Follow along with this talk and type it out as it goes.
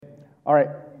All right,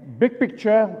 big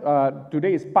picture.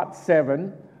 Today is part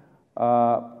 7. I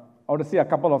want to say a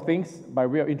couple of things by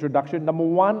way of introduction. Number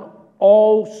one,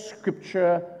 all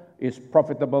scripture is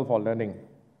profitable for learning.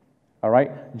 All right,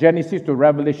 Genesis to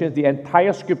Revelation, the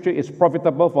entire scripture is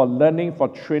profitable for learning, for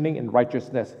training in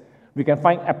righteousness. We can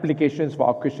find applications for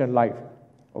our Christian life.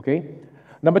 Okay?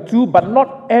 Number two, but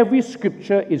not every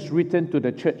scripture is written to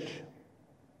the church.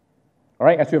 All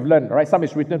right, as we've learned, all right, some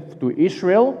is written to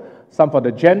Israel, some for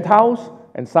the Gentiles,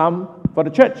 and some for the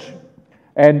church.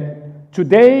 And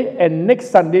today and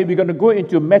next Sunday, we're going to go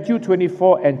into Matthew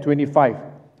 24 and 25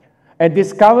 and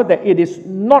discover that it is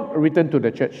not written to the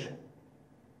church.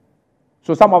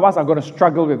 So some of us are going to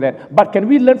struggle with that. But can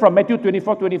we learn from Matthew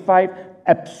 24, 25?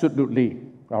 Absolutely.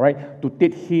 All right, to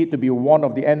take heed, to be warned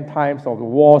of the end times, of the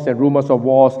wars and rumors of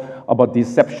wars, about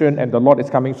deception, and the Lord is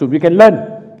coming soon. We can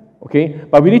learn, okay?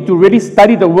 But we need to really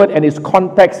study the word and its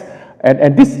context.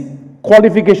 And this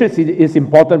qualification is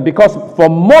important because for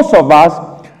most of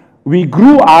us, we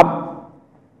grew up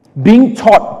being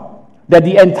taught that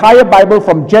the entire Bible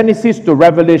from Genesis to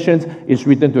Revelations is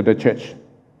written to the church.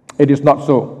 It is not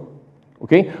so.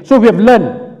 Okay? So we have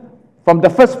learned from the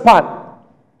first part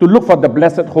to look for the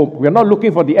blessed hope. We are not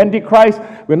looking for the Antichrist.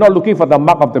 We are not looking for the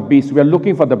mark of the beast. We are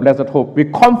looking for the blessed hope. We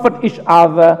comfort each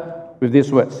other with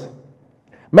these words.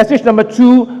 Message number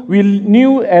 2, we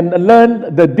knew and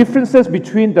learned the differences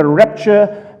between the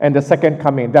rapture and the second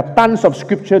coming. There are tons of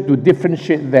scripture to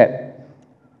differentiate that.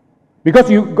 Because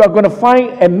you are going to find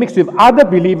and mix with other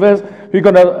believers, we're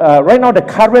going to, right now the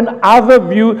current other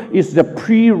view is the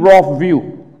pre-wrath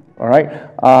view. All right?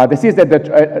 This is that the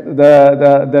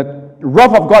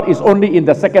wrath of God is only in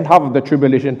the second half of the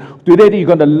tribulation. Today you're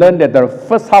going to learn that the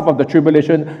first half of the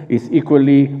tribulation is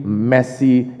equally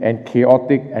messy and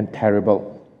chaotic and terrible.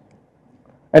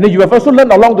 And then you have also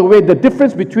learned along the way the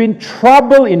difference between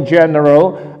trouble in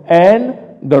general and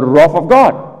the wrath of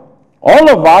God. All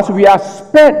of us, we are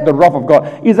spared the wrath of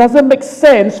God. It doesn't make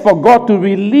sense for God to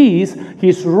release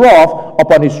His wrath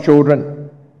upon His children.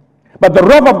 But the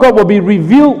wrath of God will be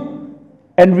revealed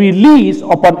and released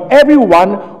upon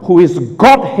everyone who is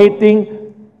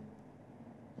God-hating,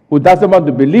 who doesn't want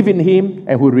to believe in Him,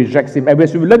 and who rejects Him. And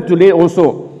as we learn today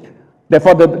also, that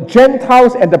for the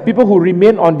Gentiles and the people who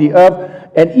remain on the earth,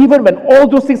 and even when all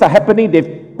those things are happening,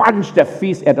 they've punched their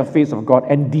fist at the face of God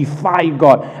and defy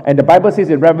God. And the Bible says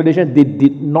in Revelation, they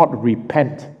did not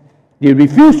repent. They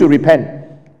refused to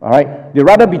repent. All right? They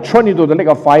rather be thrown into the lake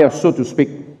of fire, so to speak.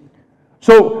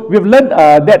 So we've learned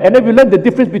that. And then we learned the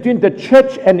difference between the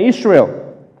church and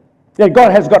Israel. That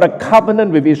God has got a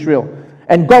covenant with Israel.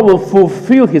 And God will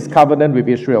fulfill His covenant with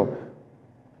Israel.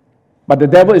 But the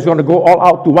devil is going to go all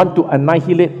out to want to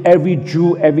annihilate every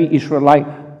Jew, every Israelite,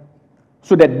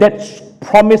 so that that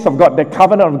promise of God, that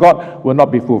covenant of God will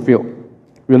not be fulfilled.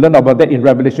 We'll learn about that in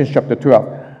Revelation chapter 12.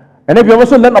 And then we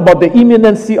also learn about the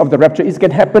imminency of the rapture. It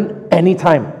can happen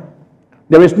anytime.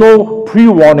 There is no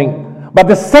pre-warning. But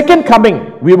the second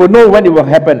coming, we will know when it will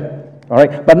happen. All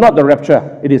right, but not the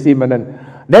rapture. It is imminent.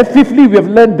 Then fifthly, we have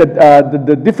learned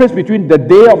the difference between the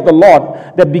day of the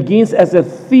Lord that begins as a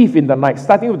thief in the night,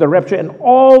 starting with the rapture and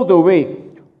all the way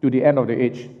to the end of the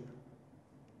age.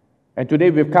 And today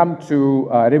we've come to,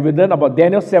 we learned about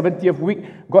Daniel's 70th week,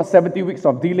 God's 70 weeks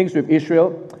of dealings with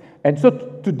Israel. And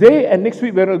so today and next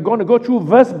week we're going to go through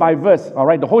verse by verse, all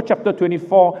right, the whole chapter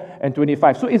 24 and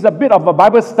 25. So it's a bit of a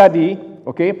Bible study,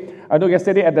 okay? I know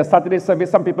yesterday at the Saturday service,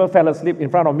 some people fell asleep in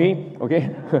front of me,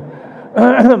 okay?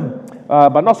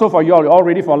 But not so for you all. You're all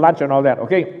ready for lunch and all that,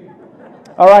 okay?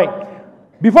 All right.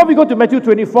 Before we go to Matthew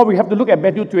 24, we have to look at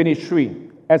Matthew 23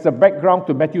 as a background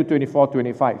to Matthew 24,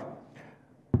 25.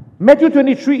 Matthew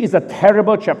 23 is a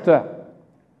terrible chapter.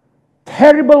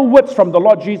 Terrible words from the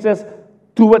Lord Jesus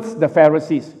towards the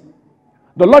Pharisees.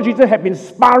 The Lord Jesus had been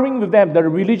sparring with them, the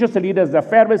religious leaders, the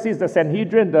Pharisees, the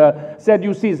Sanhedrin, the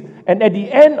Sadducees. And at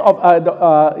the end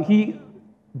of, He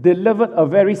delivered a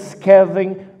very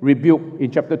scathing rebuke in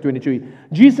chapter 23.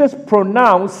 Jesus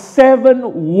pronounced 7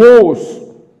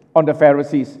 woes on the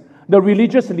Pharisees, the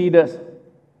religious leaders,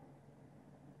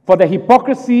 for their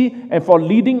hypocrisy and for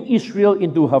leading Israel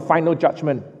into her final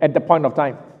judgment at the point of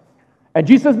time. And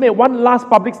Jesus made one last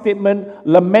public statement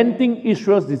lamenting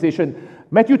Israel's decision.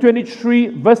 Matthew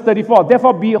 23, verse 34,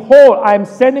 "Therefore, behold, I am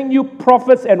sending you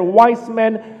prophets and wise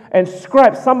men and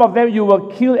scribes. Some of them you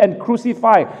will kill and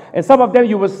crucify, and some of them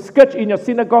you will scourge in your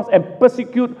synagogues and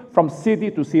persecute from city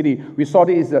to city." We saw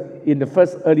this in the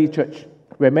first early church,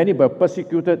 where many were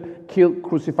persecuted, killed,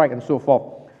 crucified, and so forth.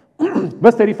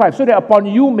 Verse 35, "So that upon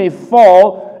you may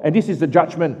fall," and this is the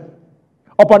judgment,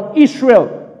 "upon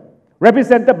Israel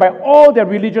represented by all their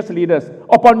religious leaders.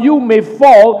 Upon you may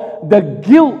fall the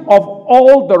guilt of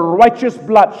all the righteous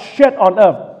blood shed on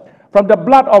earth, from the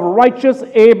blood of righteous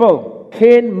Abel,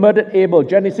 Cain murdered Abel,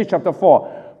 Genesis chapter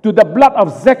 4, to the blood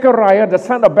of Zechariah, the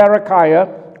son of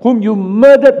Berechiah, whom you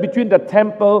murdered between the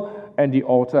temple and the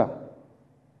altar.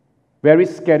 Very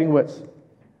scathing words.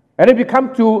 And then we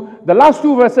come to the last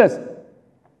two verses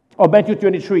of Matthew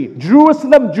 23.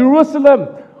 Jerusalem,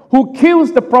 Jerusalem, who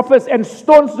kills the prophets and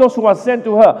stones those who are sent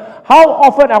to her. How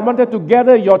often I wanted to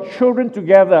gather your children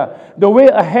together, the way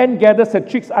a hen gathers her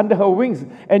chicks under her wings,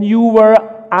 and you were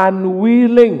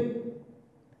unwilling.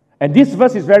 And this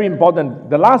verse is very important.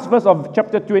 The last verse of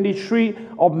chapter 23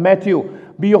 of Matthew.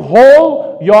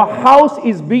 Behold, your house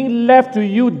is being left to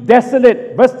you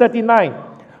desolate. Verse 39.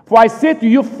 For I say to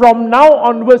you, from now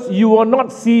onwards you will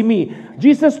not see me.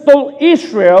 Jesus told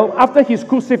Israel after his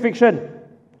crucifixion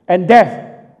and death,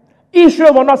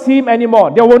 Israel will not see him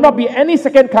anymore. There will not be any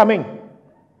second coming.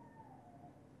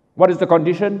 What is the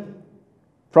condition?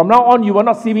 From now on, you will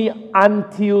not see me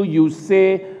until you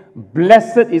say,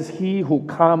 blessed is he who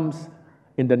comes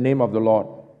in the name of the Lord.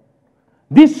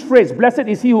 This phrase, blessed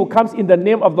is he who comes in the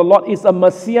name of the Lord, is a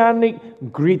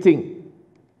messianic greeting.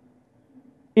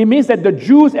 It means that the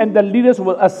Jews and the leaders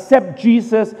will accept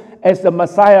Jesus as the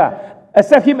Messiah,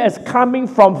 accept him as coming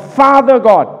from Father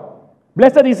God.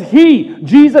 Blessed is he,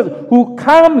 Jesus, who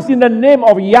comes in the name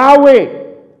of Yahweh,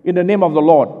 in the name of the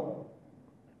Lord.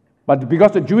 But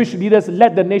because the Jewish leaders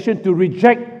led the nation to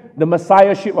reject the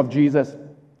Messiahship of Jesus,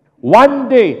 one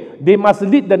day they must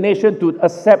lead the nation to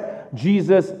accept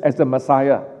Jesus as the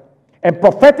Messiah. And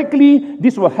prophetically,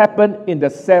 this will happen in the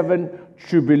 7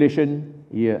 tribulation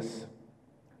years.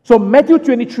 So Matthew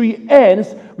 23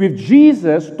 ends with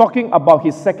Jesus talking about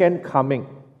his second coming.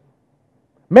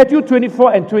 Matthew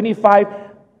 24 and 25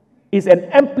 is an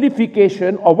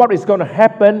amplification of what is going to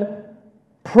happen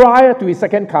prior to his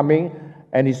second coming,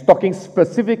 and he's talking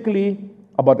specifically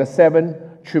about the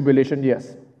 7 tribulation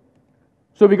years.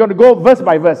 So we're going to go verse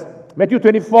by verse. Matthew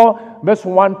 24, verse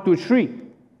 1 to 3.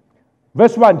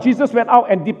 Verse 1, Jesus went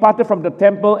out and departed from the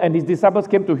temple, and his disciples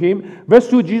came to him. Verse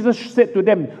 2, Jesus said to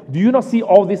them, do you not see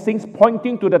all these things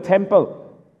pointing to the temple?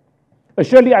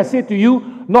 Surely I say to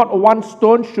you, not one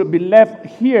stone should be left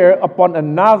here upon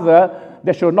another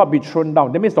that shall not be thrown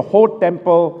down. That means the whole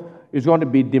temple is going to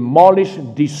be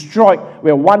demolished, destroyed,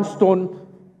 where one stone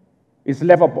is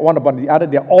left one upon the other.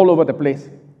 They're all over the place.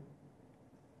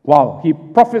 Wow, he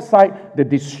prophesied the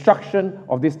destruction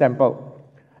of this temple.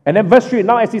 And then verse 3,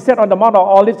 now as he said on the Mount of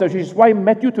Olives, which is why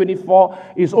Matthew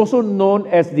 24 is also known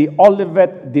as the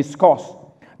Olivet Discourse.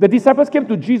 The disciples came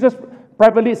to Jesus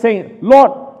privately saying,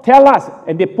 Lord, tell us.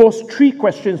 And they posed 3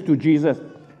 questions to Jesus.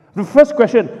 The first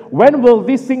question, when will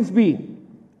these things be?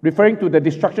 Referring to the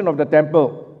destruction of the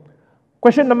temple.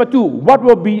 Question number 2, what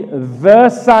will be the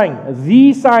sign,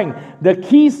 the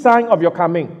key sign of your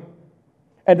coming?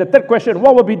 And the third question,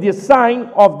 what will be the sign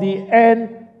of the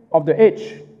end of the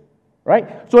age?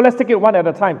 Right? So let's take it one at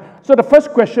a time. So the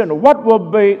first question,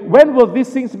 when will these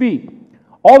things be?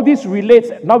 All this relates,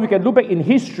 now we can look back in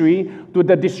history to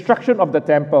the destruction of the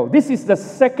temple. This is the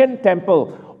second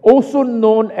temple, also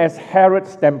known as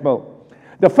Herod's temple.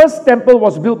 The first temple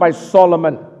was built by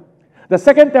Solomon. The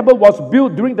second temple was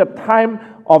built during the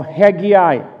time of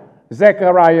Haggai,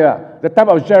 Zechariah, the time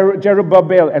of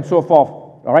Zerubbabel, and so forth.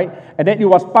 All right? And then it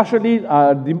was partially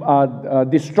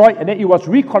destroyed, and then it was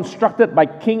reconstructed by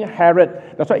King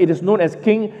Herod. That's why it is known as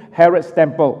King Herod's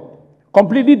temple.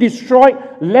 Completely destroyed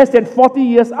less than 40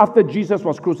 years after Jesus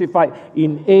was crucified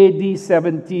in AD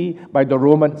 70 by the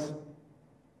Romans.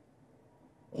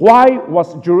 Why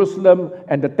was Jerusalem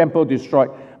and the temple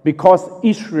destroyed? Because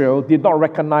Israel did not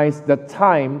recognize the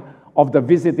time of the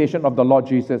visitation of the Lord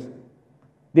Jesus.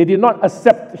 They did not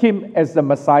accept him as the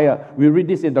Messiah. We read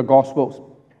this in the Gospels.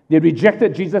 They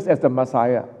rejected Jesus as the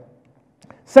Messiah.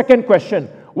 Second question,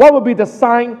 what will be the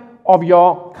sign of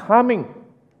your coming?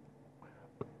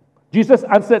 Jesus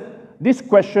answered this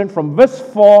question from verse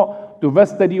 4 to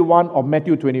verse 31 of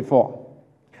Matthew 24.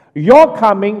 Your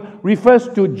coming refers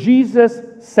to Jesus'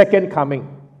 second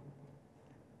coming.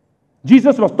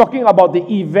 Jesus was talking about the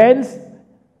events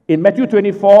in Matthew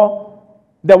 24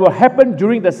 that will happen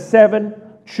during the 7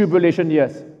 tribulation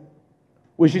years,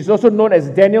 which is also known as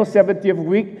Daniel's 70th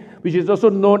week, which is also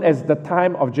known as the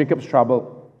time of Jacob's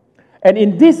trouble. And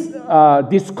in this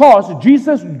discourse,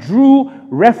 Jesus drew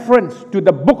reference to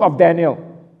the book of Daniel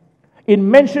in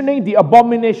mentioning the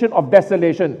abomination of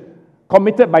desolation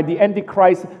committed by the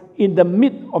Antichrist in the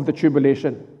midst of the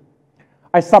tribulation.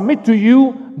 I submit to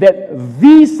you that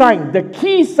the sign, the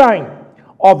key sign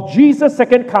of Jesus'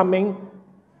 second coming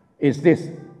is this.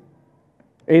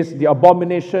 is the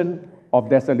abomination of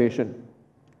desolation,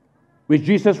 which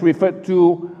Jesus referred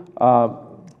to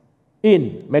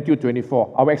in Matthew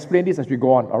 24. I will explain this as we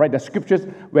go on. All right, the scriptures,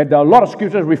 where there are a lot of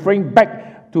scriptures referring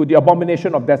back to the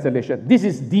abomination of desolation. This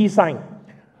is the sign.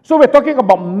 So we're talking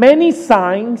about many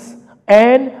signs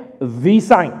and the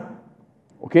sign.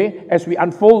 Okay, as we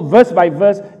unfold verse by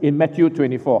verse in Matthew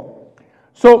 24.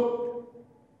 So,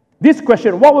 this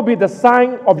question, what will be the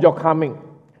sign of your coming?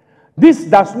 This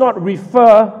does not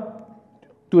refer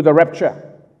to the rapture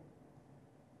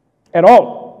at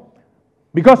all.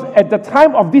 Because at the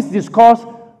time of this discourse,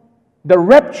 the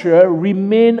rapture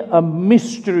remained a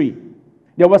mystery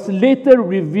that was later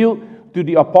revealed to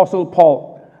the Apostle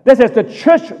Paul. Just as the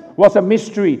church was a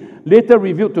mystery, later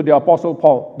revealed to the Apostle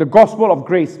Paul, the gospel of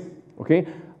grace. Okay,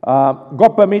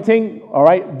 God permitting, all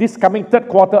right, this coming third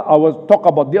quarter, I will talk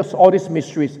about all these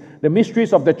mysteries. The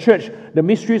mysteries of the church, the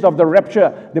mysteries of the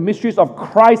rapture, the mysteries of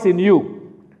Christ in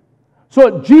you.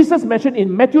 So Jesus mentioned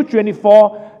in Matthew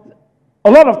 24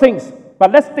 a lot of things,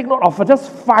 but let's take note of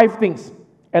just 5 things.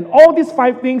 And all these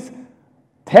 5 things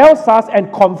tells us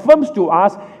and confirms to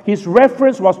us his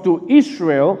reference was to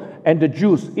Israel and the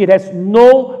Jews. It has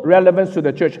no relevance to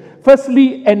the church.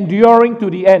 Firstly, enduring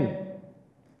to the end.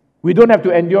 We don't have to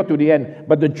endure to the end,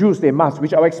 but the Jews, they must,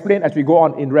 which I'll explain as we go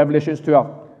on in Revelation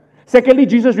 12. Secondly,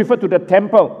 Jesus referred to the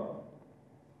temple.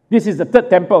 This is the third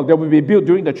temple that will be built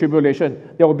during the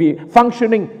tribulation. That will be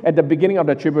functioning at the beginning of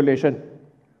the tribulation.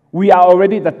 We are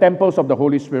already the temples of the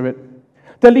Holy Spirit.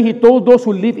 Thirdly, he told those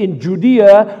who live in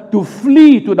Judea to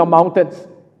flee to the mountains.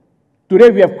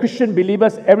 Today we have Christian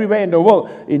believers everywhere in the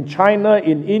world. In China,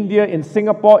 in India, in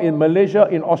Singapore, in Malaysia,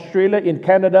 in Australia, in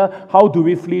Canada. How do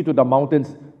we flee to the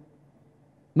mountains?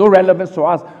 No relevance to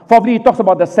us. Fourthly, he talks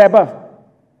about the Sabbath.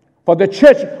 For the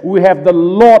church, we have the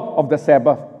Lord of the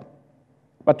Sabbath.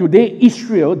 But today,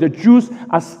 Israel, the Jews,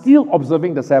 are still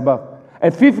observing the Sabbath.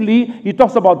 And fifthly, he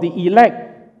talks about the elect.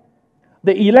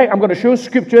 The elect, I'm going to show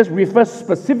scriptures, refers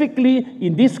specifically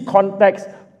in this context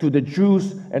to the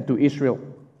Jews and to Israel.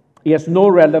 It has no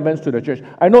relevance to the church.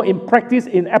 I know in practice,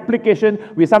 in application,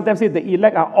 we sometimes say the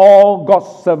elect are all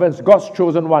God's servants, God's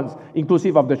chosen ones,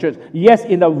 inclusive of the church. Yes,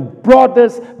 in the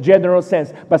broadest general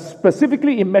sense, but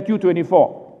specifically in Matthew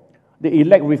 24, the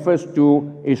elect refers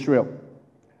to Israel.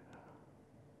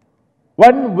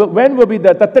 When will be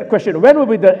the third question? When will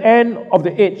be the end of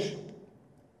the age?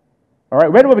 All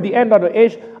right, when will be the end of the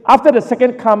age? After the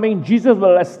second coming, Jesus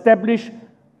will establish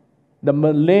the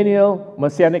millennial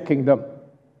messianic kingdom.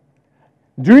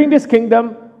 During this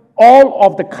kingdom, all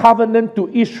of the covenant to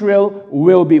Israel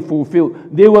will be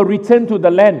fulfilled. They will return to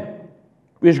the land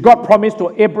which God promised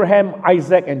to Abraham,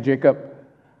 Isaac, and Jacob.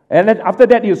 And then after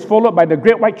that, it is followed by the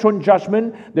great white throne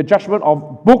judgment, the judgment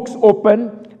of books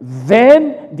open,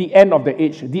 then the end of the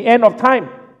age, the end of time.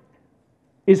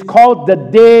 Is called the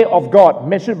day of God,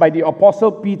 mentioned by the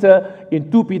Apostle Peter in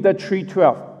 2 Peter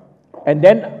 3:12. And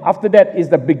then after that is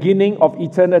the beginning of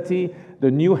eternity,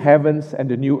 the new heavens and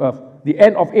the new earth. The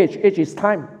end of age. Age is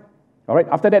time. All right.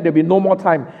 After that, there will be no more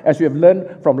time, as we have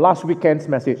learned from last weekend's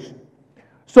message.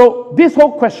 So this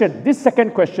whole question, this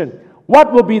second question,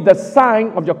 what will be the sign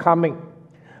of your coming?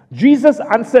 Jesus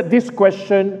answered this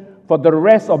question for the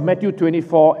rest of Matthew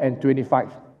 24 and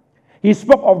 25. He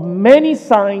spoke of many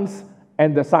signs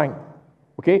and the sign.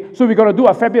 Okay, so we're going to do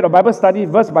a fair bit of Bible study,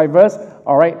 verse by verse,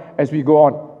 all right, as we go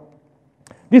on.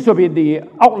 This will be the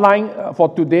outline for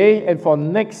today and for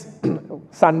next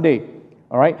Sunday,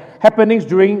 all right. Happenings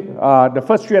during the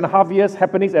first 3.5 years,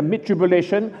 happenings at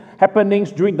mid-tribulation,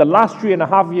 happenings during the last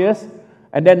 3.5 years,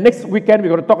 and then next weekend we're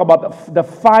going to talk about the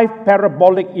 5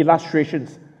 parabolic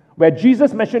illustrations, where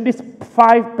Jesus mentioned these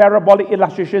 5 parabolic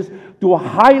illustrations to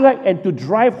highlight and to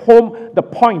drive home the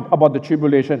point about the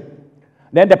tribulation.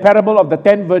 Then the parable of the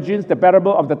 10 virgins, the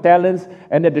parable of the talents,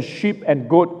 and then the sheep and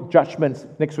goat judgments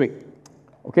next week.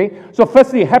 Okay? So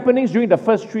firstly, happenings during the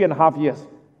first 3.5 years.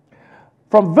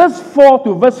 From verse 4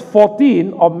 to verse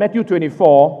 14 of Matthew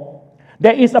 24,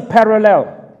 there is a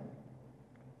parallel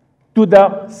to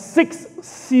the 6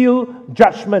 seal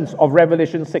judgments of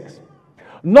Revelation 6.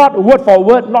 Not word for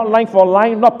word, not line for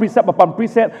line, not precept upon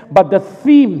precept, but the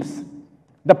themes,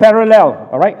 the parallel.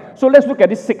 All right? So let's look at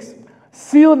these 6.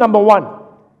 Seal number 1.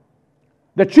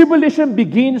 The tribulation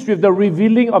begins with the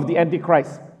revealing of the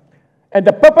Antichrist. And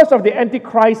the purpose of the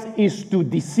Antichrist is to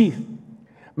deceive.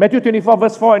 Matthew 24,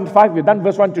 verse 4 and 5, we've done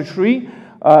verse 1 to 3.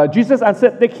 Jesus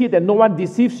answered, "Take heed that no one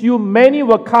deceives you. Many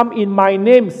will come in my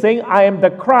name, saying, I am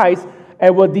the Christ,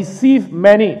 and will deceive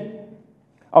many."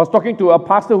 I was talking to a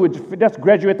pastor who just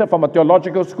graduated from a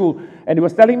theological school, and he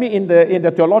was telling me in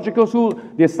the theological school,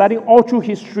 they're studying all through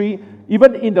history,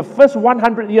 even in the first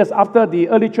 100 years after the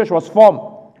early church was formed.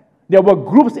 There were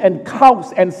groups and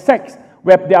cults and sects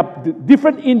where there are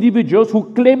different individuals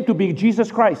who claim to be Jesus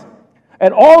Christ.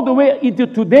 And all the way into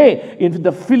today, in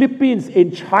the Philippines,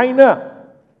 in China,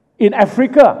 in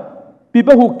Africa,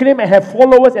 people who claim and have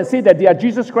followers and say that they are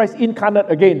Jesus Christ incarnate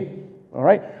again. All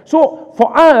right? So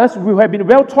for us, who have been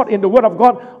well taught in the Word of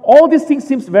God, all these things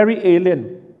seems very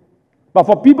alien. But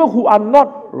for people who are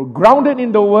not grounded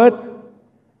in the Word,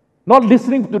 not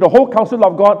listening to the whole counsel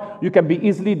of God, you can be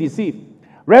easily deceived.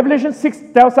 Revelation 6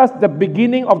 tells us the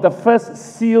beginning of the first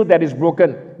seal that is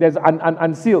broken. There's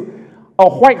unsealed. A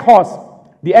white horse.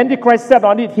 The Antichrist sat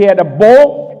on it. He had a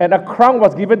bow and a crown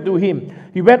was given to him.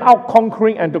 He went out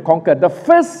conquering and to conquer. The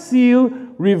first seal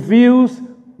reveals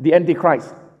the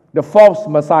Antichrist, the false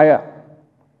Messiah.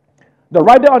 The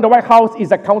rider on the white horse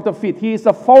is a counterfeit. He is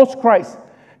a false Christ.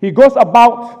 He goes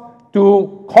about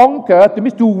to conquer,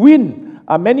 to win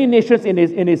many nations in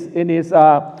his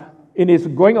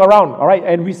going around. All right,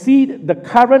 and we see the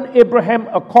current Abraham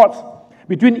Accords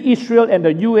between Israel and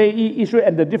the UAE, Israel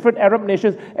and the different Arab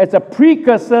nations as a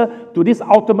precursor to this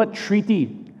ultimate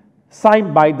treaty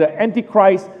signed by the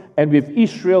Antichrist and with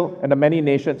Israel and the many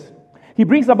nations. He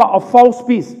brings about a false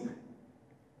peace.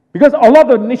 Because a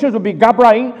lot of the nations will be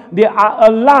gabbering, they are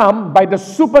alarmed by the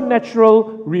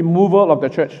supernatural removal of the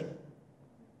church.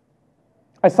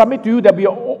 I submit to you that we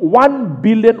are 1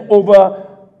 billion over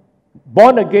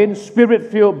born-again,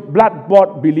 spirit-filled,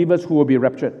 blood-bought believers who will be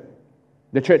raptured.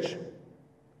 The church.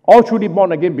 All truly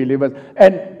born-again believers.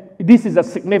 And this is a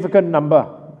significant number.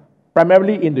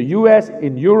 Primarily in the US,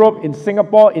 in Europe, in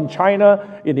Singapore, in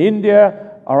China, in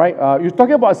India. All right, you're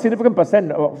talking about a significant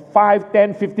percent, 5,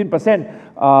 10,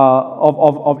 15%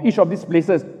 of each of these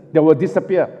places that will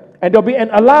disappear. And there will be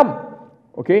an alarm.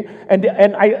 Okay,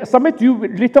 and I submit to you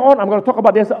later on, I'm going to talk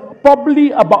about this,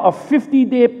 probably about a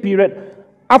 50-day period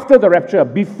after the rapture,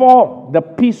 before the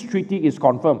peace treaty is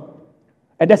confirmed.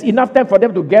 And there's enough time for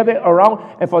them to gather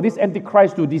around and for this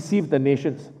Antichrist to deceive the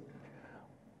nations.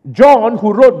 John,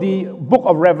 who wrote the book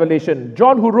of Revelation,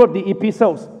 John, who wrote the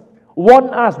epistles,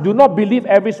 warned us, do not believe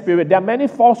every spirit. There are many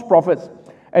false prophets.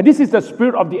 And this is the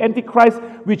spirit of the Antichrist,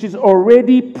 which is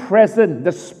already present,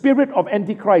 the spirit of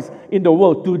Antichrist in the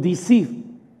world to deceive.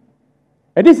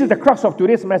 And this is the crux of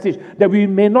today's message, that we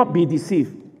may not be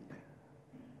deceived.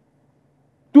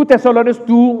 2 Thessalonians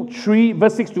 2, 3,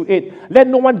 verse 6 to 8. Let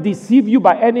no one deceive you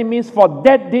by any means, for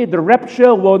that day the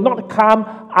rapture will not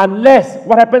come unless,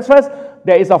 what happens first?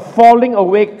 There is a falling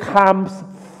away comes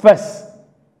first.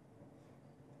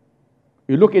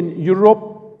 You look in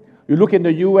Europe, you look in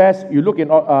the US, you look in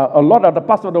a lot of the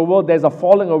parts of the world, there's a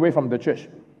falling away from the church.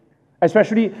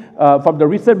 Especially from the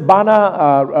recent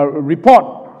Barna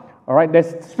report. All right,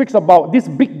 that speaks about this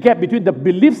big gap between the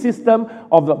belief system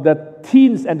of the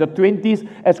teens and the 20s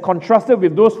as contrasted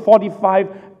with those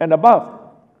 45 and above.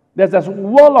 There's a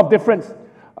world of difference.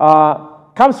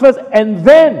 Comes first, and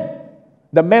then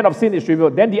the man of sin is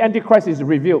revealed. Then the Antichrist is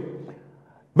revealed.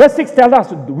 Verse 6 tells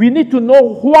us we need to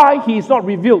know why he is not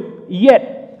revealed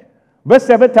yet. Verse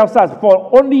 7 tells us, for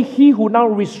only he who now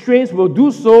restrains will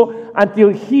do so until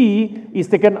he is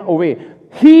taken away.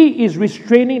 He is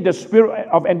restraining the spirit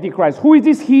of Antichrist. Who is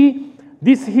this he?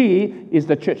 This he is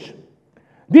the church.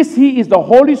 This he is the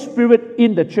Holy Spirit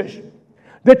in the church.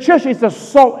 The church is the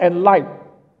salt and light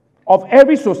of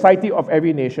every society, of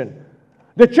every nation.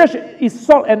 The church is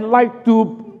salt and light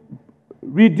to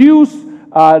reduce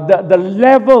the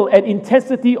level and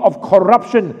intensity of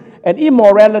corruption and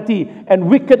immorality and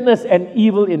wickedness and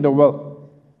evil in the world.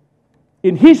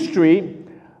 In history,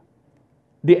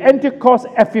 the Antiochus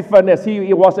Epiphanes,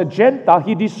 he was a Gentile,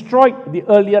 he destroyed the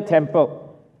earlier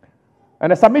temple.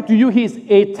 And I submit to you, he is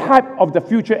a type of the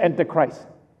future Antichrist.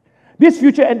 This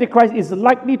future Antichrist is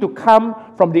likely to come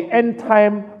from the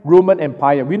end-time Roman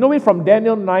Empire. We know it from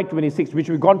Daniel 9:26, which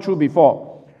we've gone through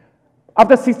before.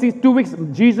 After 62 weeks,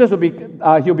 Jesus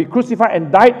will he'll be crucified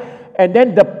and died, and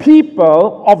then the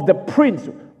people of the prince,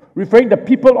 referring to the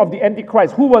people of the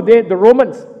Antichrist, who were they? The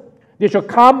Romans. They shall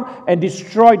come and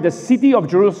destroy the city of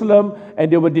Jerusalem,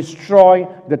 and they will destroy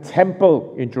the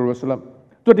temple in Jerusalem.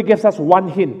 So that gives us one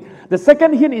hint. The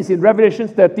second hint is in Revelation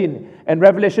 13 and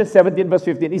Revelation 17 verse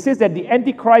 15. It says that the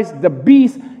Antichrist, the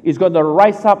beast, is going to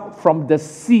rise up from the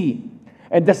sea.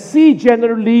 And the sea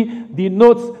generally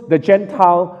denotes the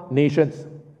Gentile nations.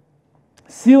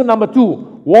 Seal number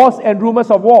 2, wars and rumors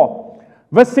of war.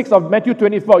 Verse 6 of Matthew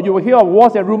 24, you will hear of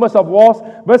wars and rumors of wars.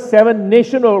 Verse 7,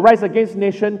 nation will rise against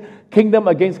nation, kingdom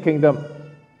against kingdom.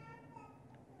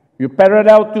 You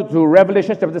parallel to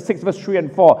Revelation chapter 6, verse 3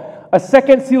 and 4. A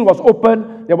second seal was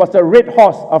opened. There was a red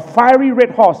horse, a fiery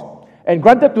red horse, and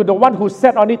granted to the one who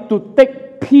sat on it to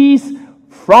take peace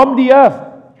from the earth.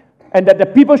 and that the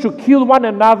people should kill one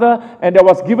another, and there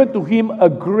was given to him a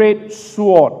great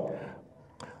sword.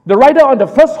 The rider on the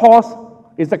first horse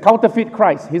is the counterfeit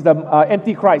Christ. He's the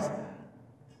Antichrist.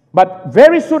 But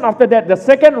very soon after that, the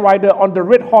second rider on the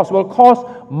red horse will cause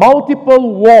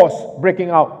multiple wars breaking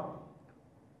out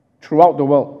throughout the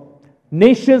world.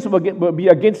 Nations will be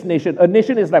against nations. A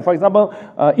nation is like, for example,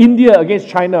 India against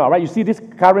China. Right? You see these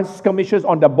current skirmishes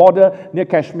on the border near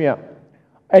Kashmir.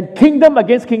 And kingdom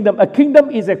against kingdom. A kingdom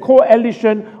is a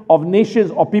coalition of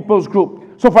nations or people's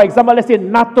group. So, for example, let's say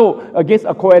NATO against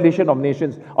a coalition of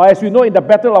nations. Or as we know in the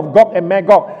battle of Gog and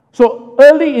Magog. So,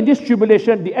 early in this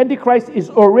tribulation, the Antichrist is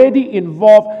already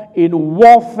involved in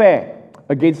warfare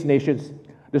against nations.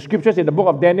 The scriptures in the book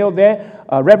of Daniel there,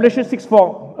 Revelation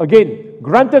 6:4, again,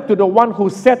 granted to the one who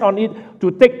sat on it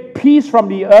to take peace from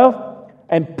the earth,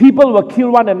 and people will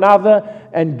kill one another,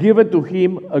 and given to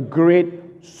him a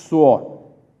great sword.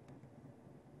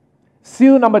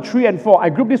 Seal number 3 and 4, I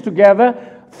group this together: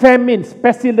 famines,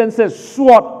 pestilences,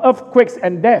 sword, earthquakes,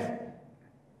 and death,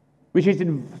 which is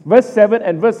in verse 7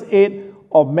 and verse 8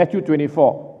 of Matthew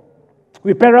 24.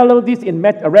 We parallel this in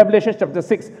Revelation chapter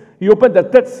 6. He opened the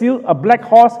third seal, a black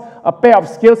horse, a pair of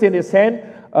scales in his hand,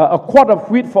 a quart of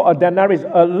wheat for a denarius.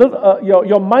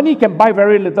 Your money can buy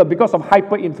very little because of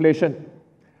hyperinflation.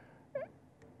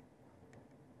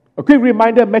 A quick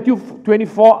reminder, Matthew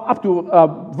 24 up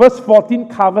to verse 14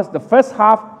 covers the first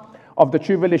half of the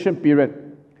tribulation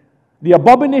period. The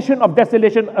abomination of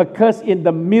desolation occurs in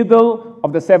the middle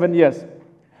of the 7 years.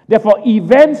 Therefore,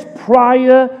 events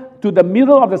prior to the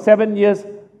middle of the 7 years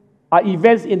are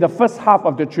events in the first half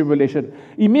of the tribulation.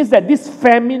 It means that this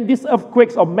famine, these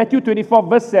earthquakes of Matthew 24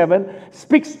 verse 7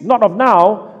 speaks not of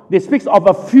now, they speaks of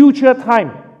a future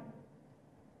time.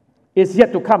 It's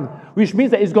yet to come, which means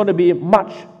that it's going to be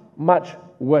much, much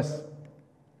worse.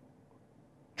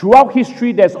 Throughout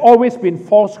history, there's always been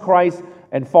false Christs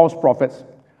and false prophets.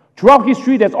 Throughout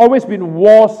history, there's always been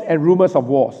wars and rumors of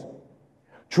wars.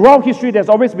 Throughout history, there's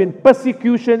always been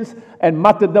persecutions and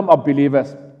martyrdom of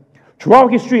believers.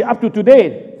 Throughout history, up to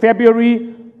today,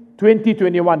 February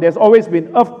 2021, there's always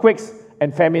been earthquakes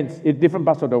and famines in different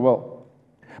parts of the world.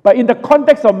 But in the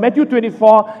context of Matthew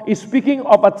 24, it's speaking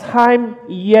of a time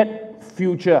yet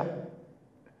future,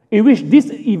 in which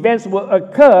these events will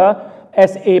occur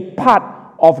as a part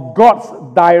of God's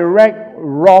direct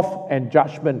wrath and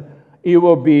judgment. It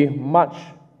will be much,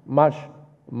 much,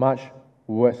 much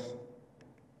worse.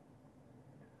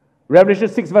 Revelation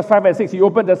 6 verse 5 and 6, he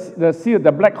opened the seal,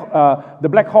 the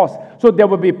black horse. So there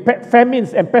will be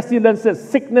famines and pestilences,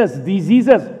 sickness,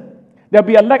 diseases. There will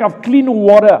be a lack of clean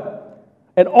water.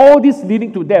 And all this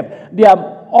leading to death. They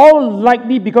are all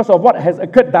likely because of what has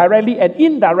occurred directly and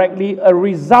indirectly, a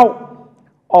result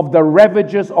of the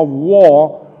ravages of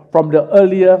war from the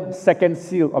earlier second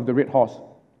seal of the red horse.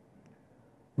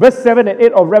 Verse 7 and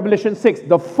 8 of Revelation 6,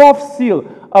 the fourth seal,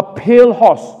 a pale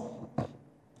horse.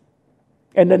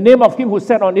 And the name of him who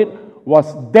sat on it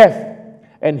was Death,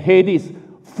 and Hades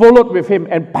followed with him,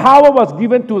 and power was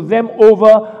given to them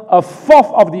over a fourth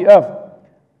of the earth.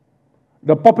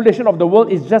 The population of the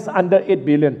world is just under 8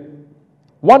 billion.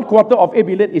 1/4 of 8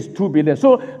 billion is 2 billion.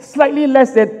 So slightly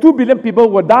less than 2 billion people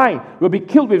will die, will be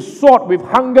killed with sword, with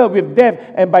hunger, with death,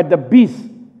 and by the beasts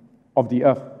of the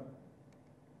earth.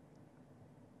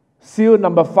 Seal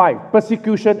number 5,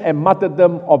 persecution and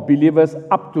martyrdom of believers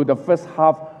up to the first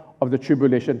half of the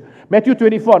tribulation. Matthew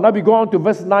 24, now we go on to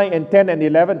verse 9 and 10 and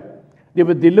 11. They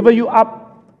will deliver you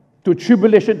up to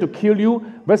tribulation to kill you.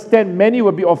 Verse 10, many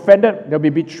will be offended. There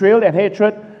will be betrayal and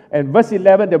hatred. And verse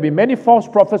 11, there will be many false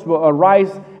prophets will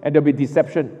arise, and there will be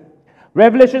deception.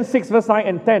 Revelation 6 verse 9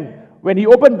 and 10, when he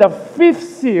opened the fifth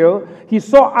seal, he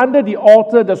saw under the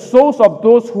altar the souls of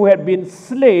those who had been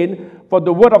slain for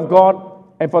the word of God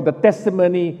and for the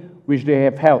testimony which they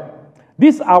have held.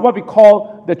 These are what we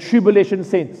call the tribulation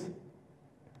saints.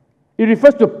 It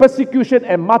refers to persecution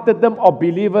and martyrdom of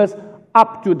believers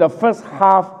up to the first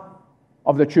half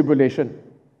of the tribulation.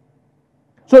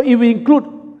 So if we include,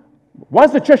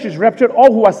 once the church is raptured,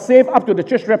 all who are saved up to the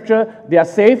church rapture, they are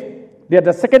saved. They are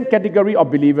the second category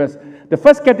of believers. The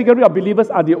first category of believers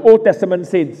are the Old Testament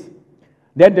saints.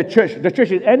 Then the church. The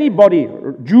church is anybody,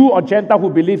 Jew or Gentile, who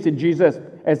believes in Jesus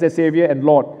as their Savior and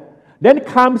Lord. Then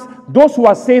comes those who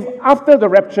are saved after the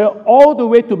rapture all the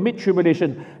way to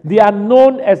mid-tribulation. They are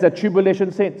known as the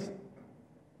tribulation saints.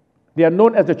 They are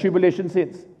known as the tribulation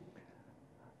saints.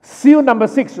 Seal number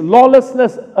 6,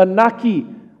 lawlessness, anarchy,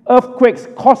 earthquakes,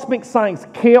 cosmic signs,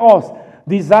 chaos,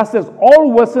 disasters,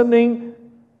 all worsening.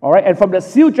 All right, and from the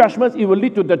seal judgments, it will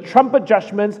lead to the trumpet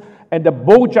judgments and the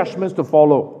bowl judgments to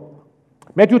follow.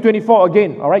 Matthew 24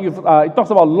 again, all right, it talks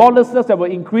about lawlessness that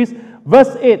will increase.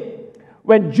 Verse 8,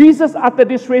 when Jesus uttered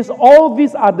this phrase, all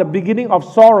these are the beginning of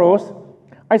sorrows,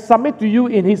 I submit to you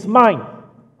in his mind,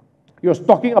 he was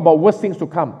talking about worse things to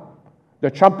come,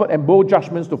 the trumpet and bowl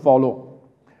judgments to follow.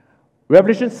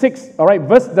 Revelation 6, all right,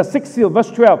 the sixth seal, verse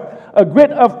 12. A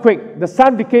great earthquake, the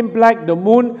sun became black, the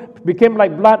moon became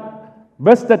like blood.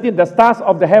 Verse 13, the stars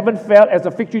of the heaven fell as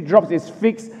a fig tree drops its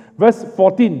figs. Verse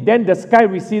 14, then the sky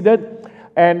receded.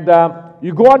 And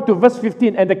you go on to verse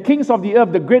 15, and the kings of the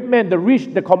earth, the great men, the rich,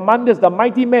 the commanders, the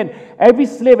mighty men, every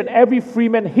slave and every free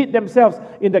man hid themselves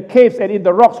in the caves and in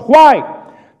the rocks. Why?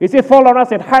 He said, fall on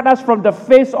us and hide us from the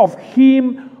face of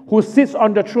him who sits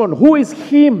on the throne. Who is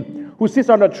him who sits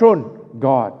on the throne?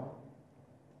 God.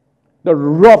 The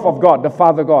wrath of God, the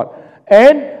Father God.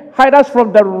 And hide us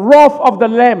from the wrath of the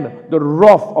Lamb, the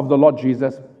wrath of the Lord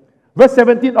Jesus. Verse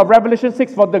 17 of Revelation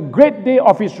 6, for the great day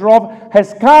of his wrath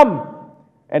has come,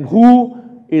 and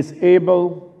who is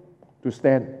able to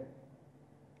stand?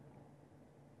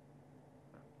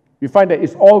 We find that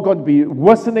it's all going to be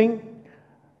worsening.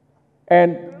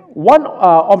 And one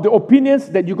of the opinions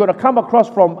that you're going to come across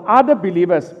from other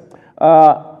believers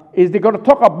is they're going to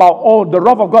talk about, oh, the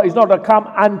wrath of God is not going to come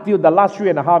until the last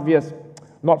 3.5 years.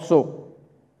 Not so.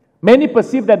 Many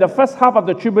perceive that the first half of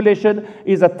the tribulation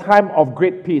is a time of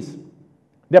great peace.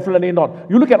 Definitely not.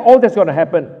 You look at all that's going to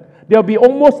happen. There will be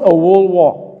almost a world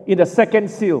war in the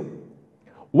second seal.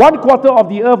 1/4 of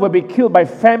the earth will be killed by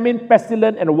famine,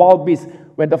 pestilence, and wild beasts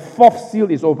when the fourth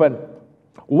seal is opened.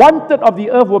 1/3 of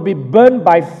the earth will be burned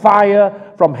by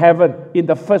fire from heaven in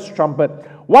the first trumpet.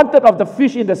 1/3 of the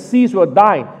fish in the seas will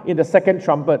die in the second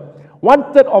trumpet.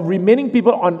 1/3 of remaining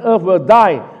people on earth will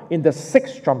die in the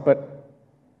sixth trumpet.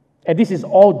 And this is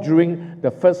all during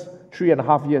the first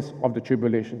 3.5 years of the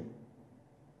tribulation.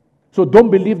 So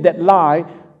don't believe that lie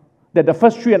that the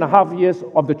first 3.5 years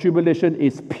of the tribulation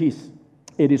is peace.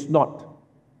 It is not.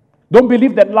 Don't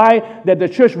believe that lie that the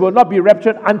church will not be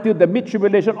raptured until the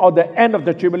mid-tribulation or the end of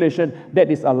the tribulation.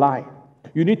 That is a lie.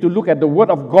 You need to look at the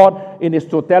Word of God in its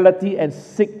totality and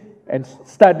seek and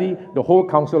study the whole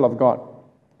counsel of God.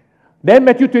 Then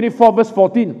Matthew 24 verse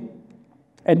 14.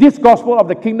 And this gospel of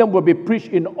the kingdom will be preached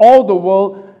in all the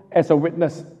world as a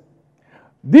witness.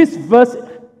 This verse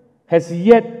has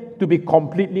yet to be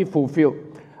completely fulfilled.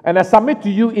 And I submit to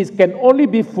you, it can only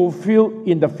be fulfilled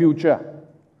in the future,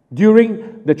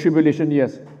 during the tribulation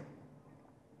years.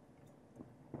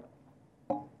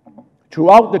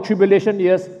 Throughout the tribulation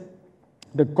years,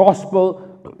 the gospel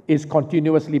is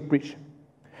continuously preached.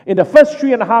 In the first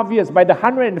 3.5 years, by the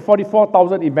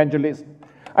 144,000 evangelists,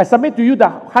 I submit to you the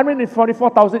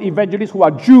 144,000 evangelists who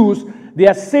are Jews, they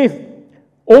are saved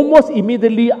almost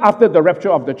immediately after the rapture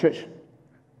of the church.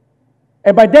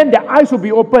 And by then, their eyes will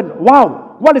be opened.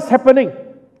 Wow, what is happening?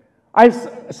 I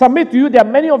submit to you, there are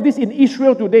many of these in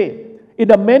Israel today, in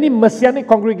the many Messianic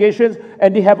congregations,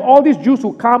 and they have all these Jews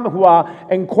who come, who are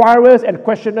inquirers and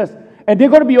questioners, and they're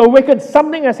going to be awakened.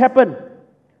 Something has happened.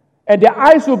 And their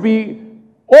eyes will be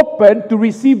open to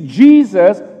receive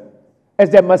Jesus as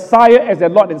their Messiah, as their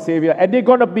Lord and Savior. And they're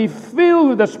going to be filled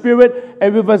with the Spirit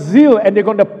and with a zeal, and they're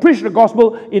going to preach the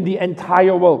gospel in the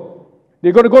entire world.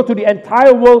 They're going to go to the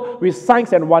entire world with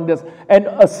signs and wonders, and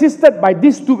assisted by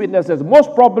these two witnesses,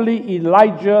 most probably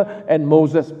Elijah and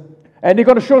Moses. And they're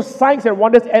going to show signs and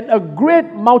wonders, and a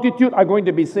great multitude are going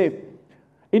to be saved.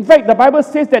 In fact, the Bible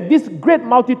says that this great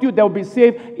multitude that will be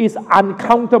saved is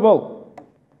uncountable.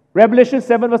 Revelation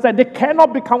 7 verse 9, they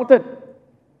cannot be counted.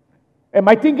 And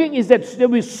my thinking is that there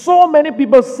will be so many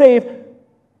people saved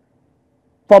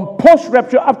from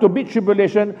post-rapture up to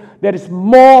mid-tribulation, there is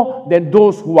more than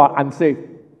those who are unsaved.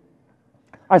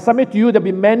 I submit to you, there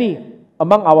will be many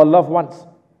among our loved ones.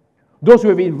 Those who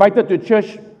have been invited to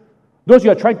church, those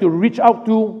you are trying to reach out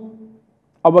to,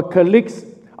 our colleagues,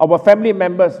 our family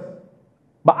members.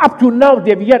 But up to now,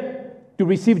 they have yet to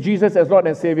receive Jesus as Lord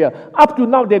and Savior. Up to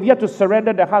now, they have yet to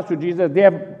surrender their hearts to Jesus. They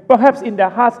have perhaps in their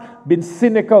hearts been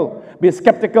cynical, been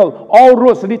skeptical. All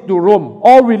roads lead to Rome.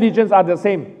 All religions are the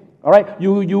same. All right,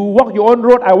 you walk your own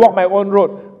road, I walk my own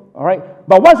road. All right,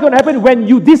 but what's going to happen when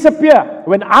you disappear?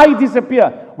 When I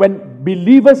disappear? When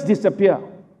believers disappear?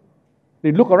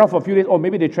 They look around for a few days, or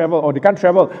maybe they travel, or they can't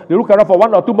travel. They look around for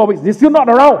 1 or 2 more weeks. They're still not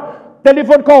around.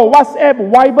 Telephone call,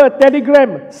 WhatsApp, Viber,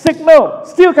 Telegram, Signal,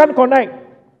 still can't connect.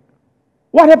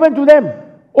 What happened to them?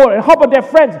 Oh, and how about their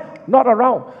friends? Not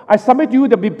around. I submit to you,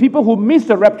 there will be people who miss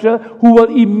the rapture who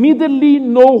will immediately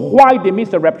know why they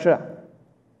missed the rapture.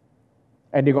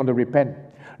 And they're going to repent.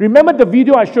 Remember the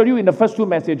video I showed you in the first 2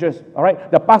 messages, all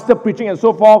right? The pastor preaching and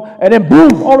so forth, and then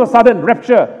boom, all of a sudden,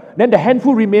 rapture. Then the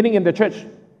handful remaining in the church.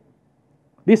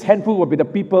 This handful will be the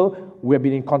people we have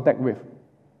been in contact with.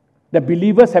 that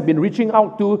believers have been reaching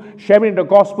out to, sharing the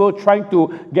gospel, trying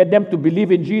to get them to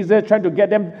believe in Jesus, trying to get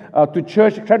them to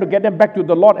church, trying to get them back to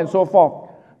the Lord and so forth.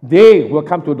 They will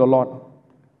come to the Lord.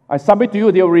 I submit to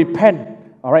you, they will repent.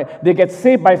 All right, they get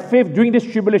saved by faith during this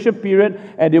tribulation period,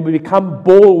 and they will become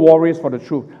bold warriors for the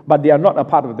truth. But they are not a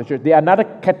part of the church. They are another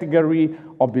category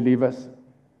of believers.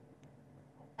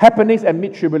 Happenings at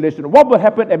mid-tribulation. What will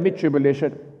happen at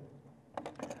mid-tribulation?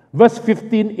 Verse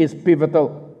 15 is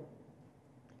pivotal.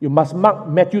 You must mark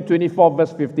Matthew 24,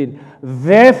 verse 15.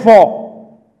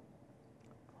 Therefore,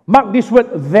 mark this word,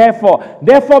 therefore.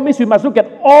 Therefore means we must look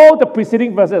at all the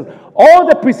preceding verses. All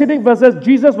the preceding verses,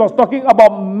 Jesus was talking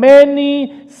about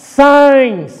many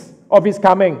signs of his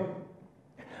coming.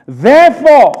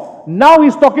 Therefore, now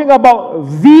he's talking about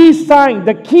the sign,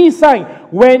 the key sign.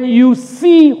 When you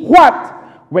see what?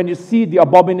 When you see the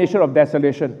abomination of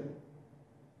desolation.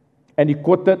 And he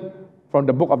quoted from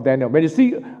the book of Daniel. When you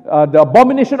see the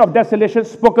abomination of desolation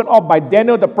spoken of by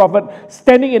Daniel the prophet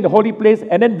standing in the holy place,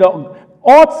 and then the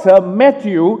author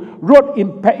Matthew wrote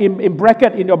in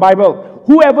bracket in your Bible,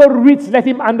 whoever reads, let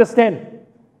him understand.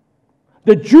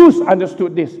 The Jews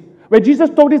understood this. When Jesus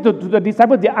told this to the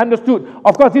disciples, they understood.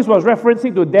 Of course, this was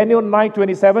referencing to Daniel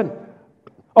 9:27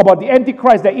 about the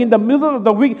Antichrist, that in the middle of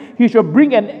the week he shall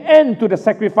bring an end to the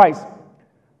sacrifice.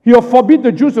 He will forbid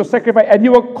the Jews to sacrifice, and he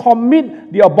will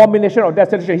commit the abomination of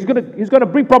desolation. He's going to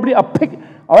bring probably a pig,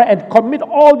 all right, and commit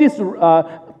all this,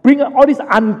 bring all these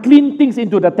unclean things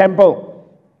into the temple.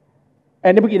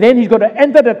 And then he's going to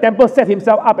enter the temple, set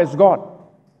himself up as God.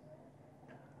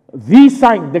 The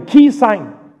sign, the key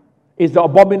sign, is the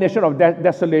abomination of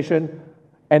desolation,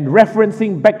 and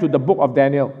referencing back to the book of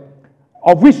Daniel,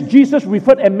 of which Jesus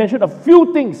referred and mentioned a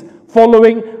few things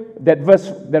following that verse,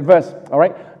 all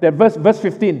right? That verse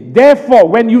 15. Therefore,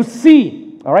 when you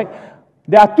see, all right,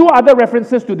 there are two other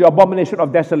references to the abomination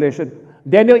of desolation.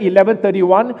 Daniel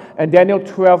 11:31 and Daniel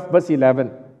 12, verse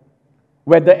 11,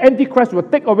 where the Antichrist will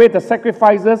take away the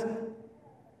sacrifices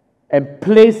and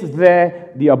place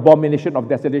there the abomination of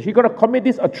desolation. He's going to commit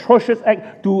this atrocious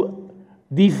act to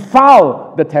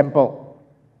defile the temple.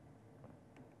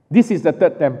 This is the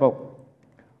third temple.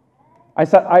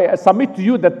 I submit to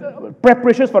you that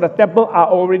preparations for the temple are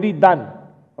already done.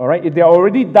 All right, they are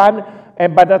already done,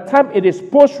 and by the time it is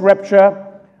post-rapture,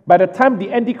 by the time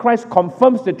the Antichrist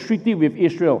confirms the treaty with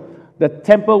Israel, the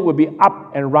temple will be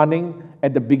up and running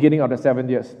at the beginning of the 7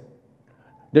 years.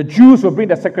 The Jews will bring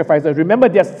the sacrifices. Remember,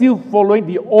 they are still following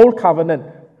the old covenant,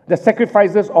 the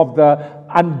sacrifices of the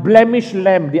unblemished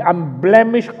lamb, the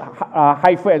unblemished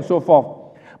heifer, and so forth.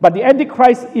 But the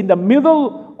Antichrist, in the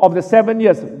middle of the 7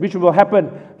 years, which will happen,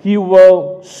 he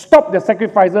will stop the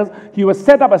sacrifices. He will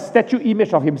set up a statue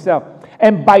image of himself.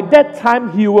 And by that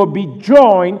time, he will be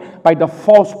joined by the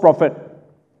false prophet.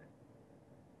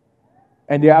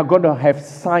 And they are going to have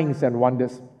signs and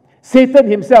wonders. Satan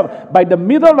himself, by the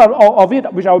middle of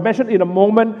it, which I will mention in a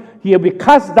moment, he will be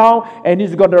cast down and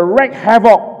he's going to wreak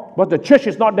havoc. But the church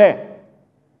is not there.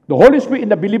 The Holy Spirit in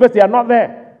the believers, they are not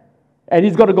there. And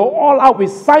he's going to go all out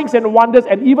with signs and wonders,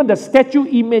 and even the statue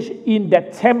image in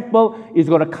that temple is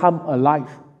going to come alive.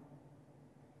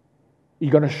 He's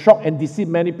going to shock and deceive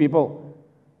many people.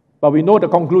 But we know the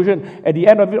conclusion. At the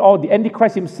end of it all, the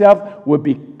Antichrist himself will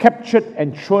be captured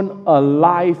and thrown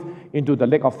alive into the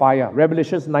lake of fire.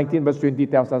 Revelation 19 verse 20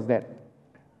 tells us that.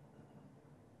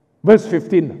 Verse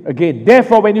 15, again.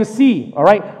 Therefore, when you see, all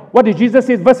right, what did Jesus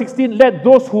say? Verse 16, let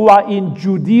those who are in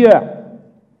Judea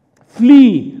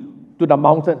flee to the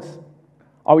mountains.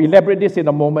 I'll elaborate this in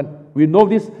a moment. We know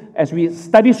this as we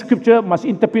study Scripture, must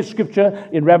interpret Scripture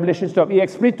in Revelation 12. He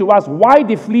explained to us why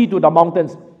they flee to the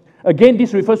mountains. Again,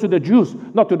 this refers to the Jews,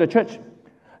 not to the church.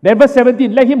 Then verse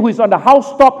 17, let him who is on the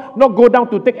housetop not go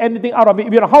down to take anything out of it.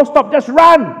 If you're on a housetop, just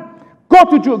run. Go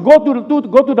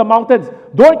to the mountains.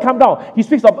 Don't come down. He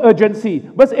speaks of urgency.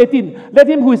 Verse 18, let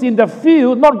him who is in the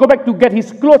field not go back to get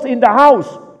his clothes in the house.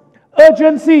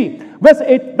 Urgency. Verse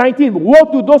 19,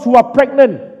 woe to those who are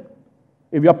pregnant.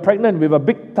 If you're pregnant with a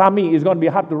big tummy, it's going to be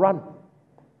hard to run.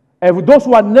 And for those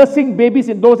who are nursing babies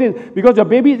in those days, because your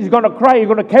baby is going to cry, you're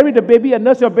going to carry the baby and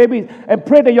nurse your baby and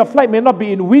pray that your flight may not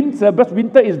be in winter, because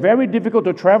winter is very difficult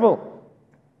to travel.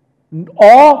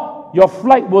 Or your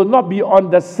flight will not be on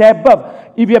the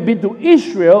Sabbath. If you have been to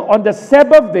Israel, on the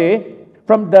Sabbath day,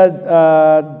 from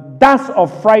the dusk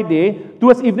of Friday,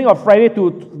 towards evening of Friday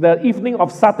to the evening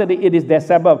of Saturday, it is their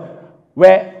Sabbath,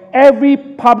 where every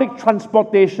public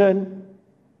transportation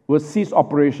will cease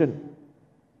operation.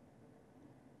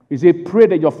 You say, pray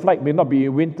that your flight may not be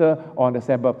in winter or on the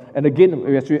Sabbath. And again,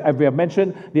 as we have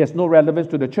mentioned, there's no relevance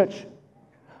to the church.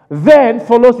 Then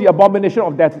follows the abomination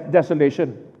of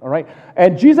desolation. All right?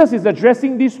 And Jesus is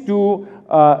addressing this to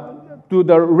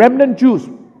the remnant Jews.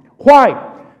 Why?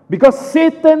 Because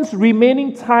Satan's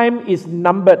remaining time is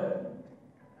numbered.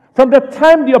 From the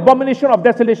time the abomination of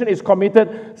desolation is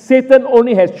committed, Satan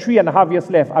only has 3.5 years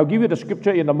left. I'll give you the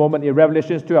scripture in a moment in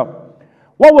Revelation 12.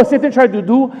 What will Satan try to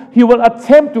do? He will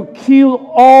attempt to kill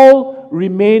all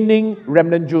remaining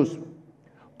remnant Jews,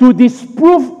 to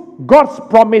disprove God's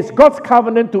promise, God's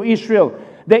covenant to Israel,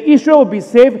 that Israel will be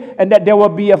saved and that there will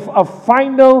be a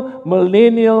final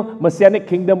millennial messianic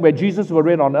kingdom where Jesus will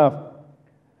reign on earth.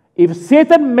 If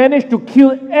Satan managed to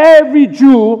kill every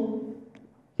Jew,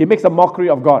 he makes a mockery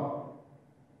of God.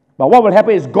 But what will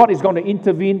happen is God is going to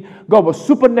intervene. God will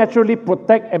supernaturally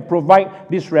protect and provide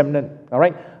this remnant. All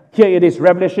right? Here it is,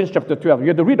 Revelation chapter 12. You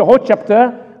have to read the whole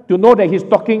chapter to know that he's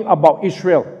talking about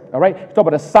Israel. All right? He's talking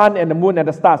about the sun and the moon and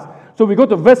the stars. So we go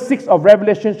to verse 6 of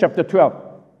Revelation chapter 12.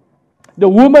 The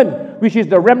woman, which is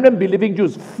the remnant believing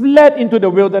Jews, fled into the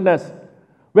wilderness,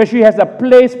 where she has a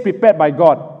place prepared by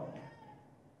God.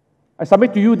 I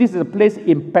submit to you, this is a place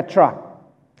in Petra,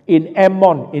 in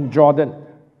Ammon, in Jordan.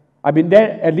 I've been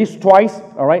there at least twice,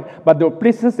 all right? But the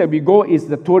places that we go is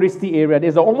the touristy area.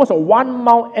 There's almost a 1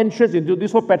 mile entrance into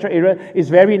this whole Petra area. It's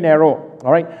very narrow,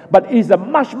 all right? But it's a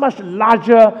much, much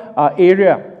larger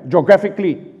area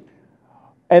geographically.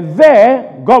 And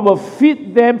there, God will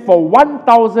feed them for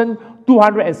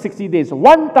 1,260 days.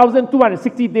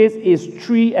 1,260 days is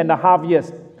 3.5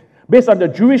 years, based on the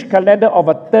Jewish calendar of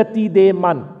a 30-day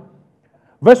month.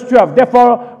 Verse 12,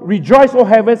 therefore rejoice, O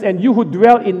heavens, and you who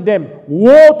dwell in them.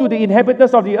 Woe to the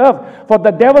inhabitants of the earth, for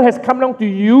the devil has come down to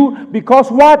you,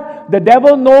 because what? The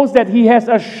devil knows that he has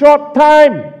a short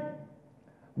time.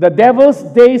 The devil's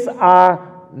days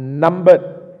are numbered.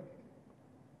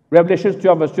 Revelation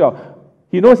 12, verse 12.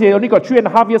 He knows he only got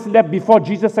 3.5 years left before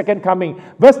Jesus' second coming.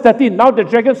 Verse 13, now the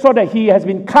dragon saw that he has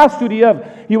been cast to the earth.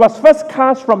 He was first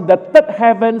cast from the third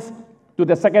heavens to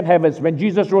the second heavens when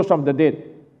Jesus rose from the dead.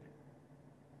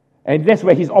 And that's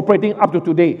where he's operating up to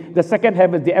today. The second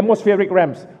heavens, the atmospheric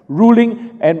realms,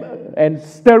 ruling and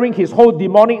stirring his whole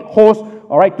demonic host,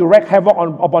 all right, to wreak havoc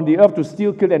upon the earth, to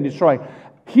steal, kill, and destroy.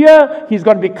 Here, he's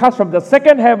going to be cast from the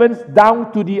second heavens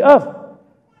down to the earth.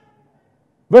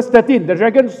 Verse 13, the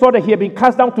dragon saw that he had been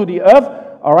cast down to the earth,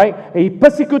 all right, and he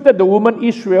persecuted the woman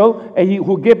Israel, and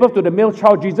who gave birth to the male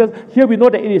child Jesus. Here we know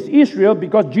that it is Israel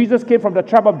because Jesus came from the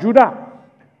tribe of Judah,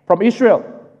 from